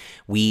podcast,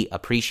 we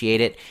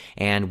appreciate it,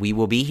 and we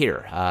will be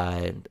here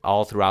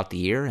all throughout the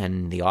year,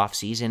 and the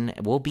off-season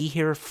will be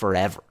here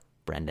forever,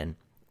 Brendan.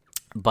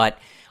 But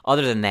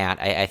other than that,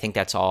 I think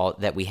that's all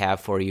that we have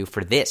for you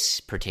for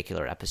this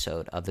particular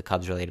episode of the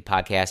Cubs-related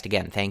podcast.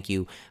 Again, thank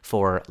you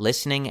for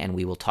listening, and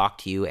we will talk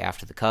to you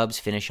after the Cubs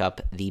finish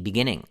up the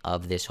beginning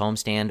of this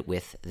homestand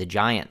with the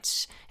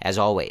Giants. As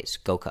always,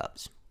 go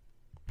Cubs.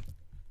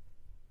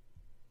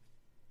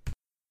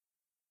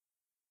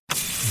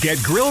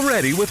 Get grill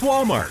ready with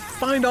Walmart.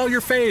 Find all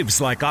your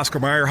faves like Oscar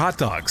Mayer hot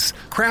dogs,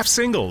 Kraft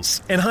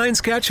singles, and Heinz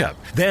ketchup.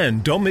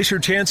 Then don't miss your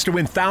chance to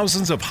win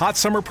thousands of hot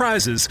summer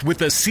prizes with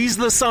the Seize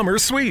the Summer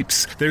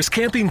sweeps. There's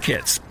camping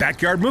kits,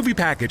 backyard movie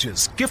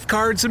packages, gift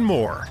cards, and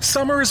more.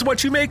 Summer is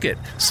what you make it.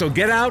 So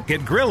get out,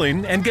 get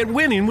grilling, and get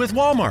winning with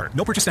Walmart.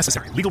 No purchase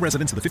necessary. Legal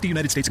residents of the 50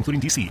 United States,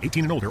 including D.C.,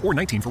 18 and older, or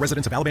 19 for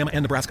residents of Alabama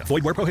and Nebraska.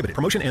 Void where prohibited.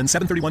 Promotion ends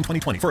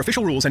 7/31/2020. For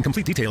official rules and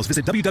complete details,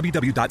 visit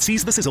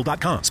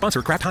www.seizethesizzle.com.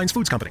 Sponsor Kraft Heinz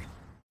Foods Company.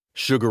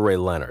 Sugar Ray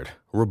Leonard,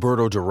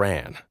 Roberto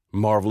Duran,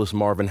 Marvelous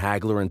Marvin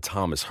Hagler, and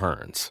Thomas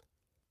Hearns.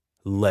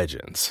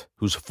 Legends,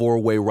 whose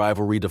four-way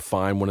rivalry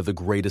defined one of the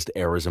greatest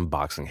eras in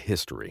boxing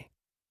history.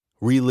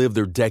 Relive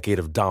their decade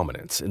of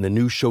dominance in the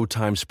new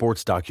Showtime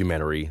sports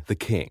documentary, The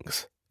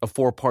Kings, a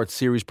 4-part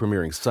series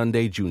premiering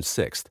Sunday, June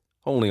 6th,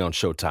 only on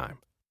Showtime.